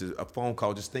text message, a phone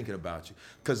call, just thinking about you.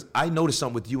 Because I noticed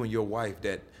something with you and your wife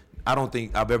that I don't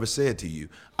think I've ever said to you.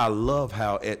 I love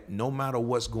how no matter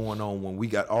what's going on, when we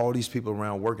got all these people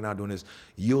around working out doing this,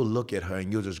 you'll look at her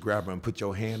and you'll just grab her and put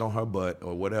your hand on her butt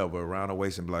or whatever around her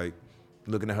waist and be like,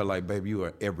 looking at her like, baby, you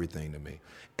are everything to me.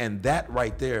 And that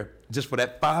right there, just for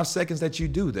that 5 seconds that you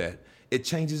do that, it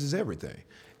changes everything.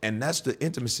 And that's the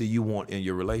intimacy you want in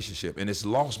your relationship. And it's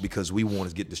lost because we want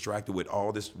to get distracted with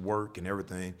all this work and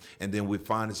everything. And then we're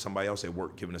finding somebody else at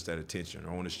work giving us that attention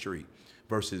or on the street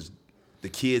versus the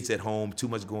kids at home, too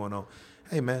much going on.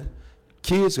 Hey, man,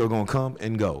 kids are going to come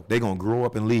and go. They're going to grow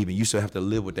up and leave, and you still have to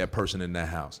live with that person in that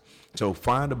house. So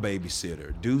find a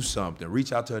babysitter, do something,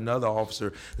 reach out to another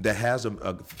officer that has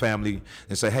a family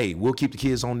and say, hey, we'll keep the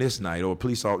kids on this night, or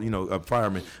a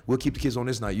fireman, we'll keep the kids on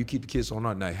this night, you keep the kids on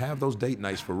that night. Have those date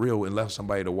nights for real and let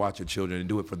somebody to watch your children and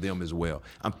do it for them as well.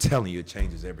 I'm telling you, it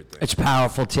changes everything. It's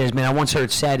powerful, Tiz, man. I once heard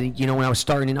it said, when I was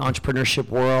starting in the entrepreneurship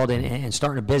world and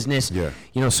starting a business,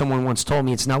 someone once told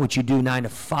me it's not what you do 9 to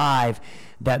 5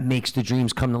 that makes the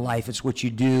dreams come to life. It's what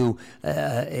you do.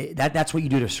 That's what you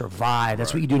do to survive.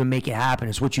 That's what you do to make it happen.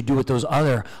 It's what you do with those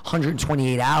other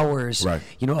 128 hours,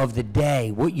 of the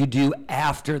day. What you do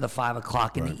after the 5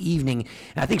 o'clock in the evening.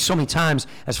 And I think so many times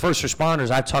as first responders,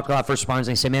 I've talked to a lot of first responders. And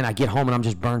they say, "Man, I get home and I'm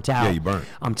just burnt out. Yeah, you burnt.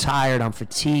 I'm tired. I'm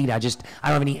fatigued. I don't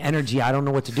have any energy. I don't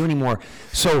know what to do anymore."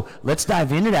 So let's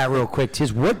dive into that real quick,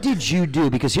 Tiz. What did you do?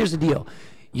 Because here's the deal.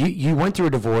 You went through a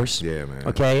divorce,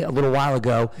 okay, a little while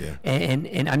ago,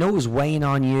 and I know it was weighing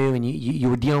on you, and you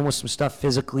were dealing with some stuff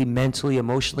physically, mentally,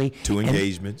 emotionally. Two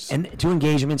engagements, and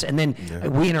then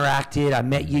we interacted. I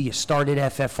met you. You started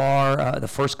FFR, the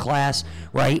first class,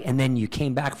 right, and then you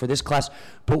came back for this class.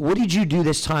 But what did you do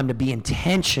this time to be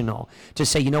intentional, to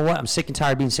say, you know what, I'm sick and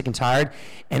tired of being sick and tired,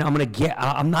 and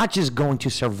I'm not just going to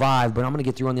survive, but I'm going to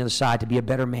get through on the other side to be a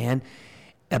better man,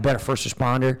 a better first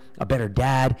responder, a better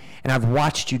dad, and I've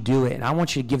watched you do it, and I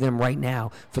want you to give them right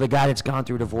now, for the guy that's gone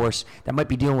through divorce, that might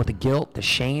be dealing with the guilt, the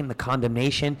shame, the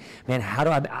condemnation. Man,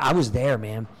 I was there,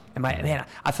 man.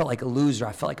 I felt like a loser.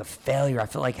 I felt like a failure. I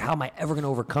felt like, how am I ever going to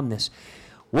overcome this?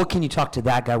 What can you talk to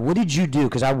that guy? What did you do?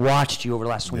 Because I watched you over the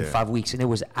last 25 weeks, and it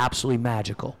was absolutely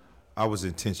magical. I was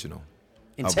intentional.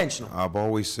 I've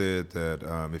always said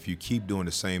that if you keep doing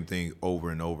the same thing over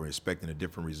and over, expecting a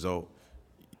different result,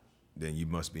 then you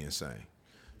must be insane.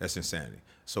 That's insanity.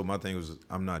 So my thing was,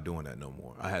 I'm not doing that no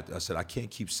more. I said, I can't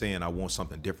keep saying I want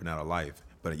something different out of life,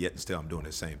 but yet still I'm doing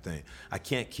the same thing. I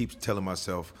can't keep telling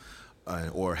myself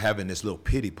or having this little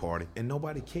pity party, and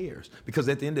nobody cares. Because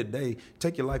at the end of the day,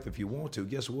 take your life if you want to.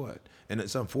 Guess what? And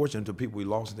it's unfortunate to people we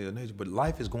lost in their nature, but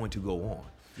life is going to go on.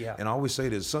 Yeah. And I always say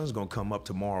that the sun's going to come up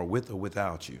tomorrow with or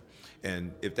without you.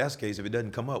 And if that's the case, if it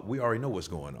doesn't come up, we already know what's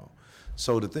going on.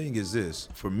 So the thing is this,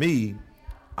 for me,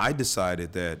 I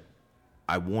decided that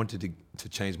I wanted to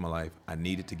change my life. I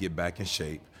needed to get back in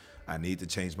shape. I needed to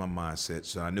change my mindset.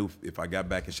 So I knew if I got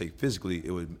back in shape physically,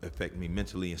 it would affect me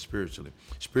mentally and spiritually.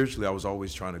 Spiritually, I was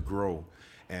always trying to grow,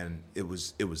 and it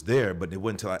was there, but it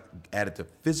wasn't until I added the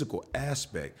physical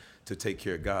aspect to take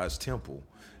care of God's temple,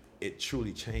 it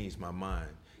truly changed my mind,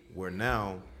 where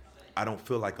now I don't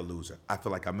feel like a loser. I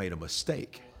feel like I made a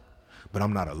mistake, but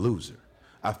I'm not a loser.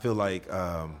 I feel like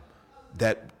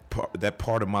that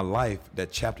part of my life,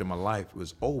 that chapter of my life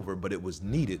was over, but it was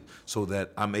needed so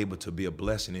that I'm able to be a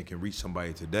blessing and can reach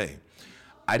somebody today.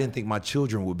 I didn't think my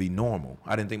children would be normal.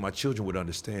 I didn't think my children would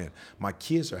understand. My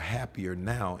kids are happier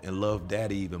now and love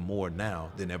daddy even more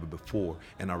now than ever before,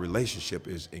 and our relationship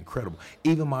is incredible.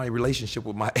 Even my relationship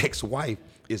with my ex-wife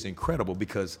is incredible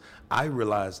because I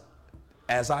realized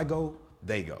as I go,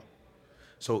 they go.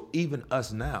 So even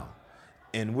us now,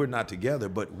 and we're not together,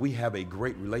 but we have a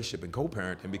great relationship in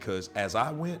co-parenting because as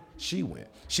I went, she went.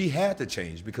 She had to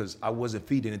change because I wasn't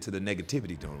feeding into the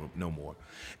negativity no more.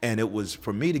 And it was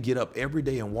for me to get up every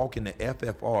day and walk into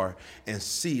FFR and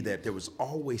see that there was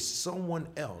always someone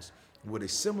else with a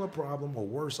similar problem or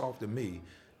worse off than me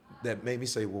that made me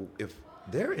say, well, if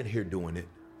they're in here doing it,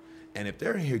 and if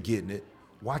they're in here getting it,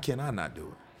 why can't I not do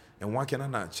it? And why can I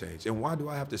not change? And why do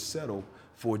I have to settle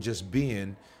for just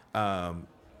being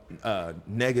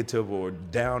negative or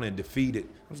down and defeated?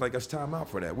 I was like, it's time out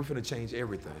for that. We're finna change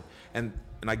everything. And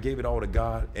I gave it all to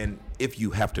God. And if you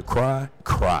have to cry,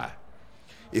 cry.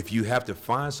 If you have to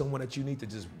find someone that you need to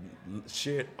just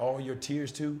share all your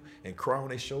tears to and cry on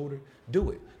their shoulder, do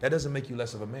it. That doesn't make you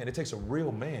less of a man. It takes a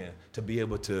real man to be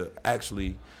able to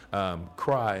actually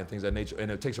cry and things of that nature. And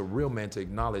it takes a real man to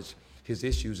acknowledge his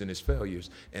issues and his failures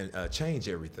and change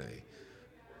everything.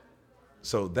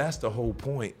 So that's the whole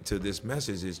point to this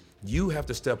message is you have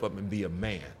to step up and be a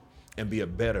man and be a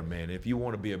better man. And if you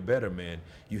want to be a better man,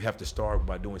 you have to start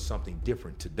by doing something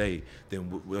different today than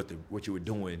what you were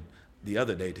doing the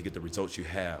other day to get the results you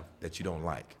have that you don't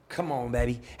like. Come on,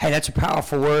 baby. Hey, that's a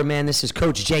powerful word, man. This is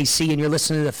Coach JC, and you're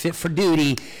listening to the Fit for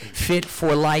Duty, Fit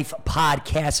for Life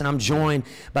podcast, and I'm joined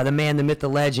by the man, the myth, the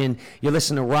legend. You're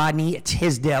listening to Rodney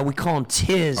Tisdale. We call him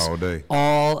Tiz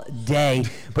all day.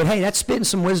 But hey, that's spitting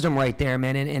some wisdom right there,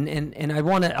 man. And I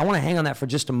want to hang on that for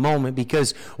just a moment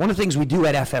because one of the things we do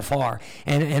at FFR,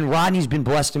 and Rodney's been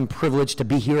blessed and privileged to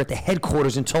be here at the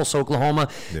headquarters in Tulsa, Oklahoma.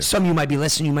 Yeah. Some of you might be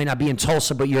listening, you might not be in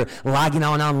Tulsa, but you're logging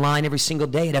on online every single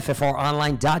day at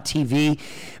ffronline.tv.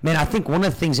 Man, I think one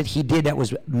of the things that he did that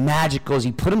was magical is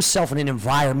he put himself in an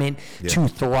environment to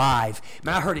thrive.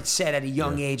 Man, I heard it said at a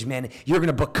young age, man, you're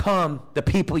going to become the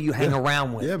people you hang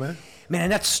around with. Yeah, man. Man,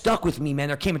 and that stuck with me, man.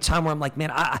 There came a time where I'm like,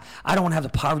 man, I don't want to have the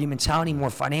poverty mentality anymore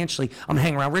financially. I'm going to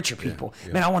hang around richer people.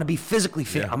 Yeah. Man, I want to be physically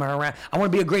fit. I want to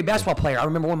be a great basketball player. I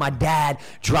remember when my dad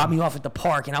dropped me off at the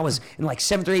park, and I was in like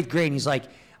 7th or 8th grade, and he's like,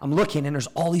 I'm looking, and there's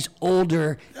all these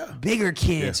older, bigger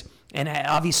kids. Yeah. And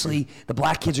obviously, the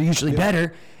black kids are usually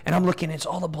better. And I'm looking, it's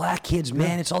all the black kids,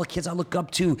 man. It's all the kids I look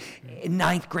up to in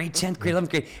 9th grade, 10th grade, 11th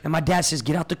grade. And my dad says,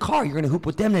 get out the car. You're going to hoop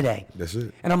with them today. That's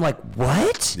it. And I'm like,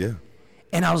 what? Yeah.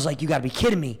 And I was like, you got to be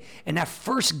kidding me. And that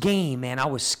first game, man, I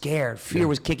was scared. Fear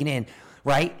was kicking in.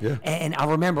 Right? Yeah. And I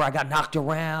remember I got knocked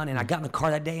around and I got in the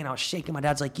car that day and I was shaking. My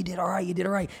dad's like, you did all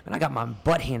right. And I got my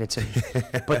butt handed to me.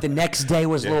 But the next day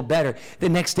was a little better. The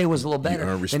next day was a little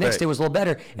better. The next day was a little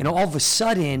better. And all of a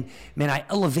sudden, man, I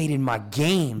elevated my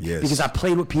game because I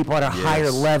played with people at a higher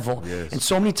level. Yes. And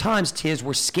so many times, Tiz,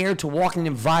 we're scared to walk in an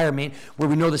environment where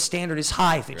we know the standard is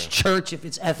high. If it's church, if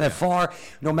it's FFR,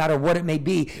 no matter what it may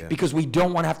be, because we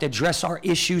don't want to have to address our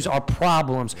issues, our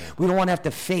problems. We don't want to have to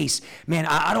face, man,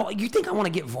 I don't, you think I want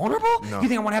to get vulnerable? No. You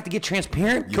think I want to have to get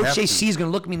transparent? Coach JC is going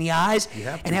to look me in the eyes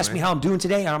and ask me how I'm doing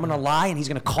today, and I'm going to lie, and he's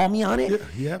going to call me on it?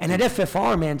 And at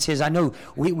FFR, man, Tiz, I know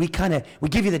we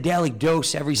give you the daily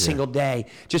dose every single day,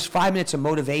 just 5 minutes of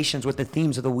motivations with the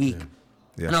themes of the week.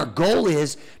 And our goal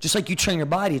is, just like you train your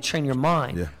body, to train your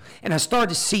mind. And I started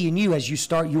to see in you as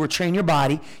you were training your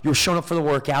body, you were showing up for the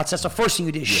workouts. That's the first thing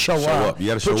you did, show up. You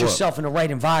gotta put yourself in the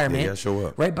right environment. Show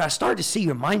up. Right? But I started to see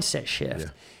your mindset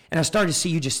shift. And I started to see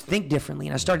you just think differently,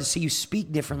 and I started to see you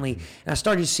speak differently, and I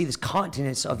started to see this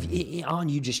continence of on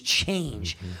you just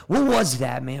change. What was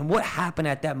that, man? What happened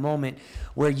at that moment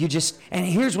where you just, and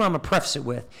here's what I'm going to preface it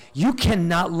with. You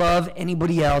cannot love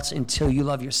anybody else until you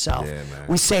love yourself.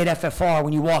 We say at FFR,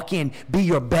 when you walk in, be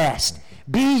your best.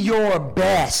 Be your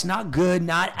best. Not good,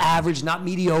 not average, not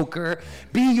mediocre.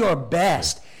 Be your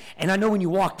best. And I know when you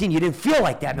walked in, you didn't feel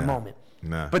like that in the moment.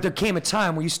 Nah. But there came a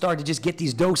time where you started to just get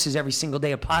these doses every single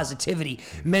day of positivity,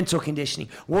 mental conditioning,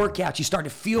 workouts. You started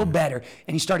to feel better,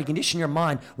 and you started to condition your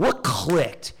mind. What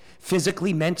clicked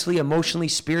physically, mentally, emotionally,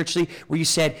 spiritually, where you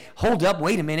said, hold up,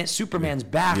 wait a minute, Superman's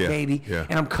back, baby,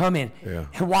 and I'm coming.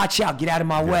 And watch out, get out of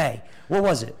my way. What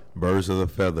was it? Birds of a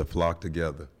feather flock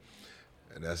together.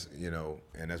 And that's,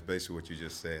 and that's basically what you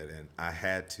just said. And I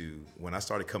had to, when I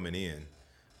started coming in,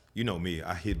 you know me,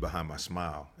 I hid behind my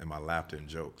smile and my laughter and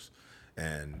jokes.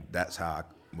 And that's how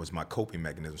was my coping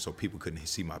mechanism, so people couldn't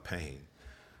see my pain.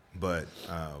 But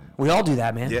we all do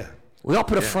that, man. We all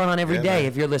put a front on every day, man.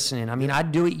 If you're listening. I mean, I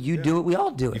do it, you do it, we all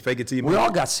do it. You fake it till you make it. We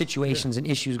all got situations and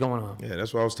issues going on. Yeah,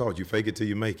 that's what I was taught. You fake it till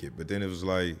you make it. But then it was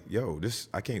like,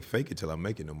 I can't fake it till I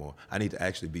make it no more. I need to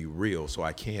actually be real so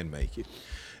I can make it.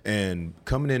 And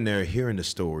coming in there, hearing the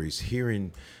stories,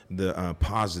 hearing the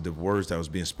positive words that was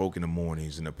being spoken in the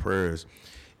mornings and the prayers,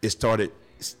 it started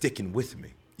sticking with me.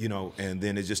 you know, and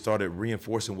then it just started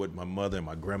reinforcing what my mother and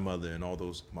my grandmother and all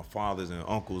those, my fathers and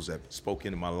uncles that spoke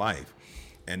into my life.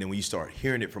 And then when you start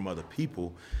hearing it from other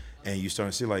people and you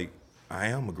start to see like, I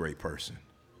am a great person.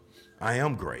 I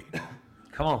am great.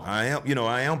 Come on.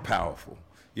 I am powerful.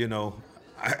 You know,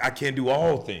 I can't do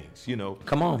all things, you know.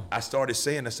 Come on. I started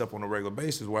saying that stuff on a regular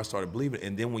basis where I started believing it.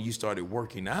 And then when you started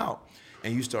working out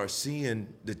and you start seeing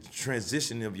the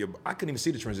transition of I couldn't even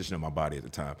see the transition of my body at the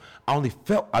time.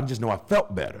 I just know I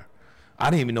felt better.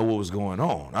 I didn't even know what was going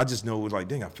on. I just know it was like,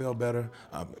 dang, I felt better.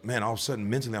 Man, all of a sudden,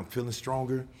 mentally, I'm feeling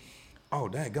stronger. Oh,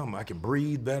 dadgum, I can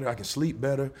breathe better. I can sleep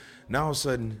better. Now, all of a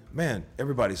sudden, man,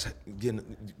 everybody's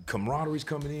getting, camaraderie's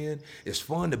coming in. It's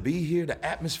fun to be here, the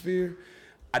atmosphere.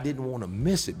 I didn't want to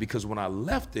miss it because when I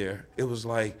left there, it was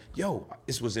like, yo,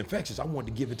 this was infectious. I wanted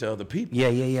to give it to other people.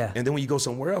 Yeah. And then when you go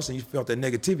somewhere else and you felt that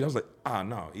negativity, I was like,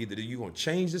 no, either you're going to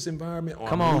change this environment or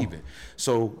I'm leaving.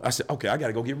 So I said, okay, I got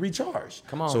to go get recharged.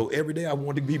 Come on. So every day I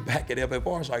wanted to be back at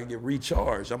FFR so I could get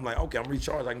recharged. I'm like, okay, I'm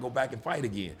recharged. I can go back and fight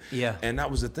again. Yeah. And that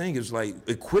was the thing. It was like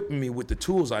equipping me with the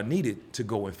tools I needed to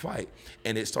go and fight.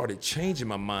 And it started changing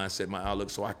my mindset, my outlook,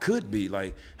 so I could be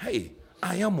like, hey,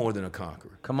 I am more than a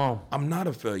conqueror. Come on. I'm not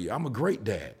a failure. I'm a great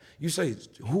dad. You say,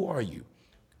 who are you?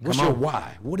 What's your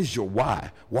why? What is your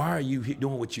why? Why are you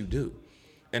doing what you do?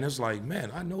 And it's like,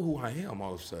 man, I know who I am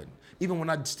all of a sudden. Even when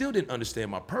I still didn't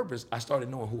understand my purpose, I started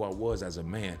knowing who I was as a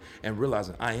man and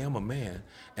realizing I am a man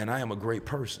and I am a great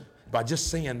person. By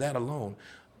just saying that alone,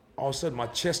 all of a sudden my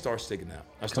chest started sticking out.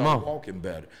 I started walking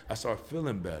better. I started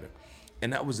feeling better.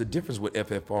 And that was the difference with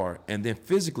FFR. And then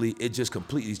physically, it just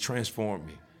completely transformed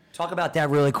me. Talk about that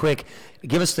really quick.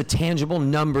 Give us the tangible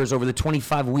numbers over the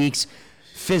 25 weeks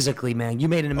physically, man. You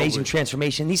made an amazing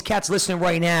transformation. These cats listening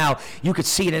right now, you could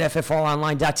see it at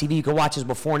ffronline.tv. You could watch his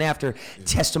before and after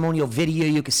testimonial video.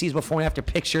 You could see his before and after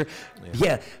picture.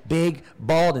 Yeah, big,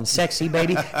 bald, and sexy,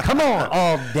 baby. Come on,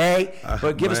 all day.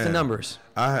 But give us the numbers.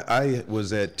 I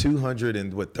was at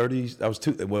 230. I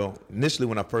was initially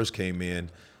when I first came in,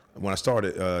 when I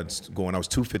started going, I was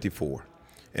 254.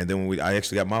 And then when I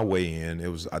actually got my weigh in,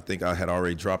 I think I had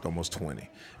already dropped almost 20,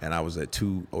 and I was at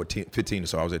 15,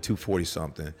 so I was at 240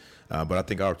 something. But I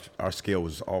think our scale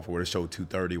was off where it showed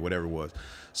 230, whatever it was.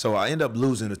 So I ended up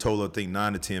losing a total of, I think,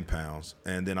 9 to 10 pounds,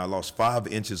 and then I lost 5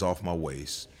 inches off my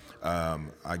waist.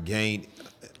 I gained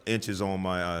inches on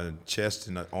my chest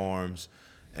and arms,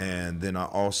 and then I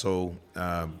also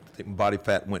I think my body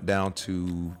fat went down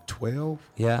to 12%,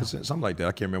 something like that.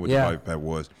 I can't remember what the body fat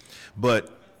was,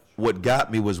 but what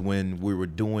got me was when we were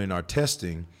doing our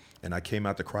testing and I came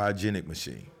out the cryogenic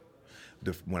machine.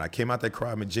 When I came out that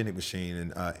cryogenic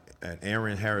machine and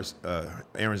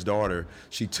Aaron's daughter,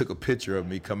 she took a picture of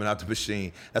me coming out the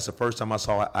machine. That's the first time I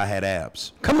saw I had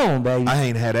abs. Come on, baby. I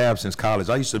ain't had abs since college.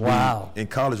 I used to be, in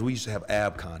college, we used to have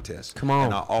ab contests. Come on.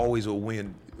 And I always would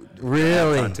win.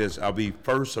 Really? Contest. I'll be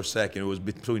first or second. It was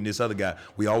between this other guy.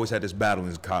 We always had this battle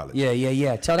in college.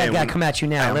 Yeah. Tell that guy come at you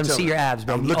now. Let him see your abs,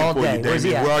 baby. I'm looking all for day. you,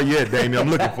 Damien. Where are you at, Damien? I'm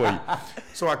looking for you.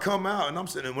 So I come out and I'm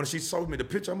sitting there. When she showed me the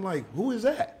picture, I'm like, who is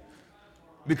that?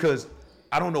 Because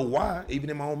I don't know why, even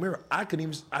in my own mirror, I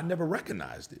never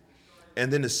recognized it.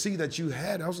 And then to see that you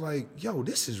had, I was like, yo,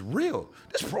 this is real.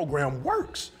 This program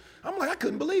works. I'm like, I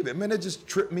couldn't believe it, man. It just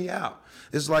tripped me out.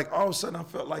 It's like all of a sudden I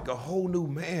felt like a whole new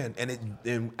man,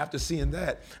 and after seeing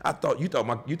that, you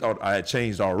thought I had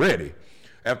changed already.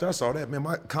 After I saw that, man,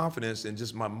 my confidence and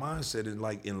just my mindset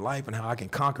in life and how I can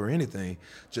conquer anything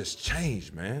just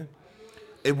changed, man.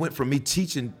 It went from me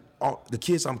teaching the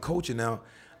kids I'm coaching now.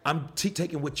 I'm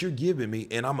taking what you're giving me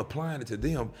and I'm applying it to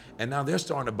them, and now they're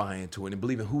starting to buy into it and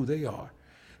believe in who they are.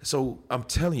 So I'm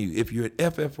telling you, if you're at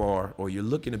FFR or you're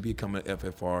looking to become an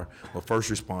FFR or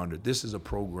first responder, this is a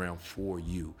program for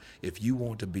you. If you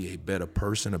want to be a better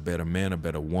person, a better man, a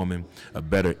better woman, a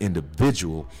better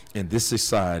individual in this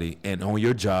society and on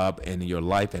your job and in your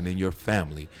life and in your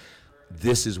family,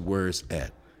 this is where it's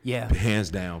at. Yeah. Hands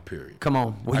down, period. Come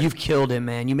on. Well, you've killed it,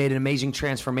 man. You made an amazing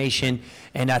transformation,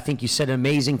 and I think you said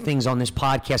amazing things on this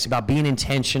podcast about being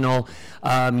intentional.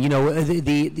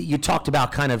 You talked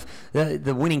about kind of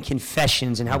the winning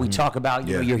confessions and how we talk about,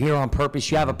 you know, you're here on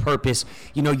purpose. You have a purpose.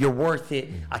 You know, you're worth it.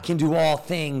 I can do all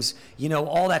things. You know,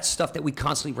 all that stuff that we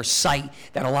constantly recite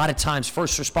that a lot of times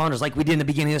first responders, like we did in the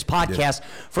beginning of this podcast,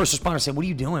 first responders say, what are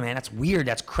you doing, man? That's weird.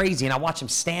 That's crazy. And I watch them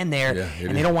stand there,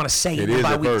 they don't want to say it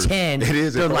by week 10. It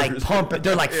is. They're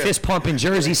like fist pumping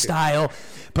Jersey style.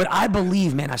 But I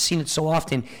believe, man, I've seen it so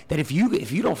often that if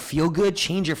you don't feel good,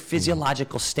 change your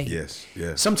physiological state. Yes,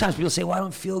 yes. Sometimes people say, well, I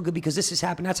don't feel good because this has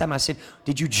happened, that's happened. I said,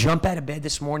 did you jump out of bed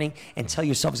this morning and tell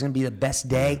yourself it's going to be the best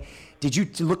day? Did you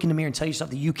look in the mirror and tell yourself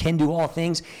that you can do all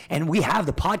things? And we have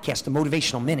the podcast, The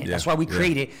Motivational Minute. That's why we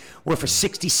created it, where for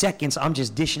 60 seconds, I'm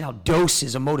just dishing out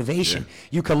doses of motivation.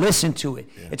 You can listen to it.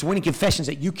 It's winning confessions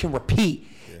that you can repeat.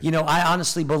 You know, I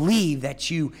honestly believe that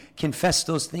you confess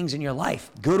those things in your life,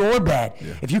 good or bad.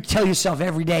 If you tell yourself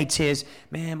every day, Tiz,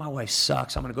 man, my wife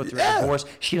sucks. I'm going to go through a divorce.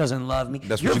 She doesn't love me.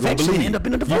 That's you're what eventually going to end up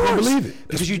in a divorce. You believe it.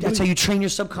 Because that's how you train your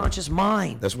subconscious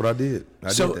mind. That's what I did.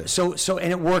 I did that. So,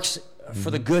 and it works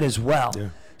for the good as well.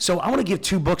 So I want to give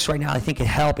 2 books right now I think could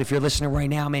help. If you're listening right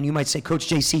now, man, you might say, Coach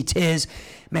JC Tiz,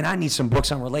 man, I need some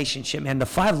books on relationship, man. The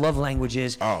 5 Love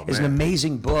Languages is an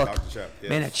amazing book.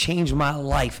 Man, it changed my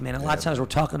life, man. A lot of times we're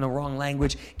talking the wrong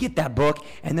language. Get that book.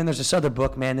 And then there's this other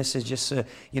book, man. This is just a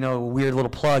weird little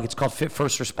plug. It's called Fit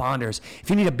First Responders.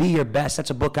 If you need to be your best, that's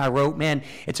a book I wrote, man.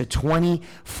 It's a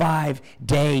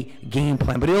 25-day game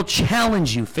plan, but it'll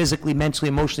challenge you physically, mentally,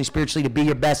 emotionally, spiritually to be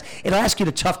your best. It'll ask you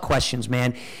the tough questions,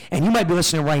 man. And you might be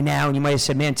listening right now, and you might have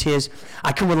said, man, Tiz,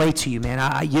 I can relate to you, man.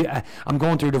 I'm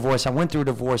going through a divorce. I went through a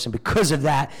divorce, and because of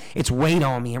that, it's weighed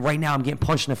on me, and right now I'm getting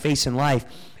punched in the face in life.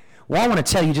 Well, I want to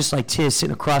tell you, just like Tiz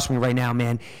sitting across from me right now,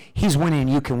 man, he's winning and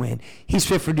you can win. He's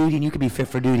fit for duty and you can be fit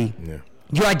for duty.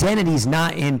 Your identity is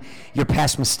not in your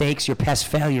past mistakes, your past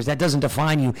failures. That doesn't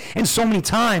define you. And so many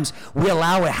times we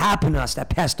allow it happen to us, that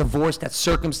past divorce, that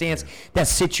circumstance, that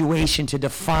situation to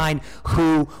define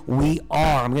who we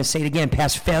are. I'm going to say it again.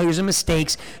 Past failures and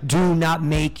mistakes do not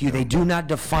make you. They do not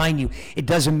define you. It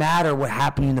doesn't matter what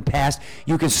happened in the past.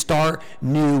 You can start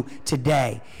new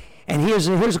today. And here's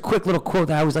a quick little quote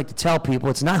that I always like to tell people.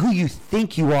 It's not who you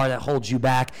think you are that holds you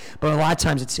back, but a lot of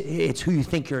times it's who you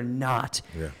think you're not.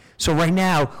 So right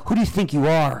now, who do you think you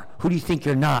are? Who do you think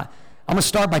you're not? I'm going to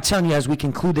start by telling you as we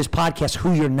conclude this podcast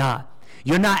who you're not.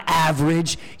 You're not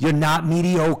average. You're not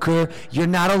mediocre. You're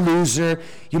not a loser.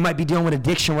 You might be dealing with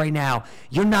addiction right now.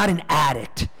 You're not an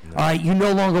addict. All right? You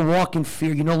no longer walk in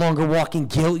fear. You no longer walk in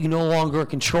guilt. You no longer are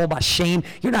controlled by shame.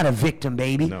 You're not a victim,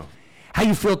 baby. No. How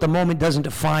you feel at the moment doesn't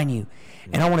define you.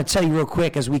 And I want to tell you real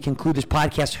quick as we conclude this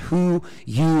podcast who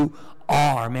you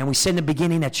are, man. We said in the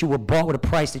beginning that you were bought with a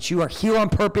price, that you are here on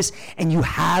purpose and you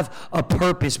have a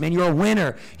purpose, man. You're a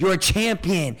winner. You're a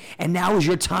champion. And now is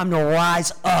your time to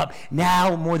rise up.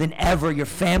 Now more than ever, your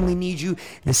family needs you.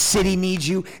 The city needs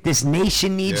you. This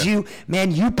nation needs you.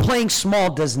 Man, you playing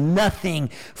small does nothing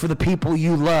for the people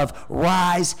you love.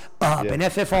 Rise up. And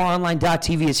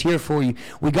FFRonline.tv is here for you.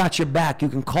 We got your back. You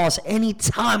can call us any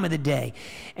time of the day,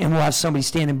 and we'll have somebody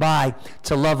standing by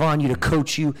to love on you, to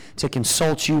coach you, to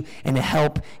consult you, and to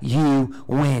help you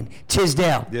win.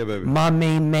 Tisdale, my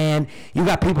main man. You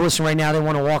got people listening right now. They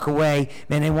want to walk away.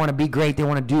 Man, they want to be great. They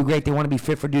want to do great. They want to be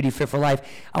fit for duty, fit for life.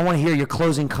 I want to hear your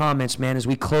closing comments, man, as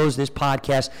we close this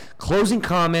podcast. Closing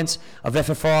comments of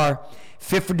FFR,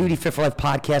 Fit for Duty, Fit for Life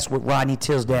podcast with Rodney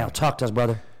Tisdale. Talk to us,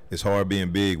 brother. It's hard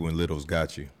being big when little's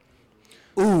got you.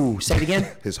 Ooh, say it again.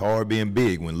 It's hard being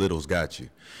big when little's got you.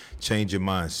 Change your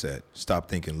mindset. Stop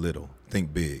thinking little.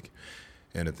 Think big.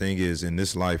 And the thing is, in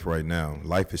this life right now,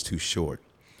 life is too short.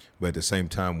 But at the same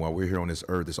time, while we're here on this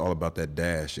earth, it's all about that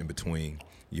dash in between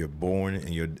your born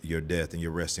and your death and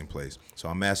your resting place. So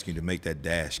I'm asking you to make that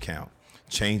dash count.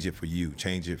 Change it for you.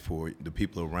 Change it for the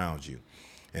people around you.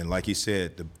 And like he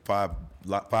said, the five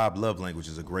Love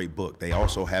Languages is a great book. They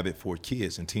also have it for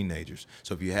kids and teenagers.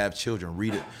 So if you have children,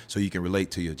 read it so you can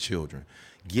relate to your children.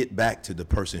 Get back to the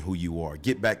person who you are.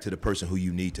 Get back to the person who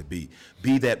you need to be.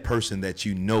 Be that person that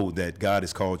you know that God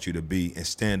has called you to be, and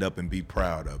stand up and be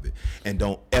proud of it. And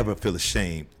don't ever feel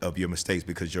ashamed of your mistakes,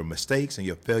 because your mistakes and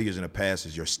your failures in the past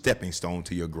is your stepping stone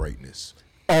to your greatness.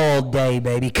 All day,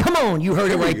 baby. Come on, you heard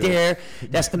it right there.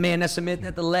 That's the man, that's the myth,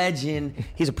 that's the legend.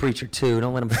 He's a preacher too.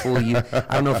 Don't let him fool you.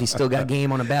 I don't know if he's still got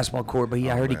game on the basketball court, but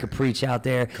I heard he could preach out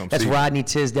there. That's Rodney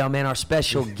Tisdale, man, our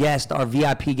special guest, our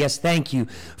VIP guest. Thank you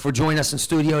for joining us in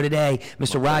studio today,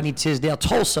 Mr. Rodney Tisdale,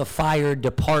 Tulsa Fire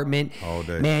Department. All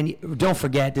day. Man, don't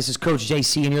forget, this is Coach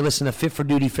JC, and you're listening to Fit for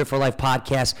Duty, Fit for Life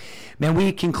podcast. Man,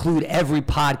 we conclude every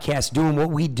podcast doing what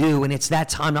we do, and it's that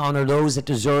time to honor those that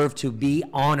deserve to be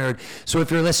honored. So if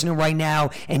you're you're listening right now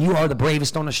and you are the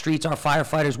bravest on the streets, our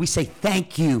firefighters, we say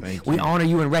thank you. We honor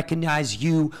you and recognize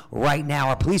you right now.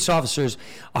 Our police officers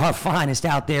are our finest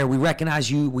out there. We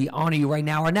recognize you. We honor you right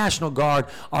now. Our National Guard,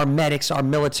 our medics, our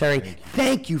military,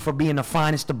 thank you for being the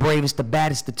finest, the bravest, the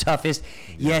baddest, the toughest.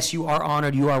 Yes, you are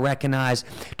honored. You are recognized.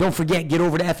 Don't forget, get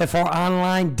over to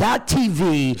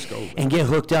ffronline.tv and get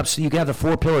hooked up so you can have the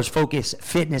 4 pillars: focus,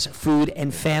 fitness, food,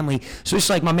 and family. So just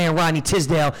like my man Rodney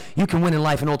Tisdale, you can win in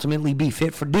life and ultimately be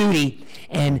fit for duty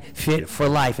and fit for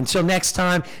life. Until next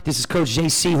time, this is Coach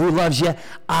JC, who loves you.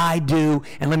 I do.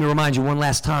 And let me remind you one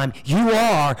last time, you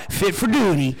are fit for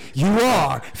duty. You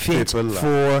are fit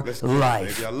for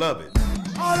life. I love it.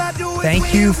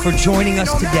 Thank you for joining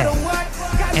us today.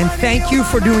 And thank you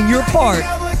for doing your part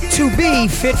to be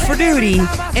fit for duty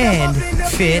and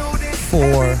fit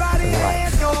for life.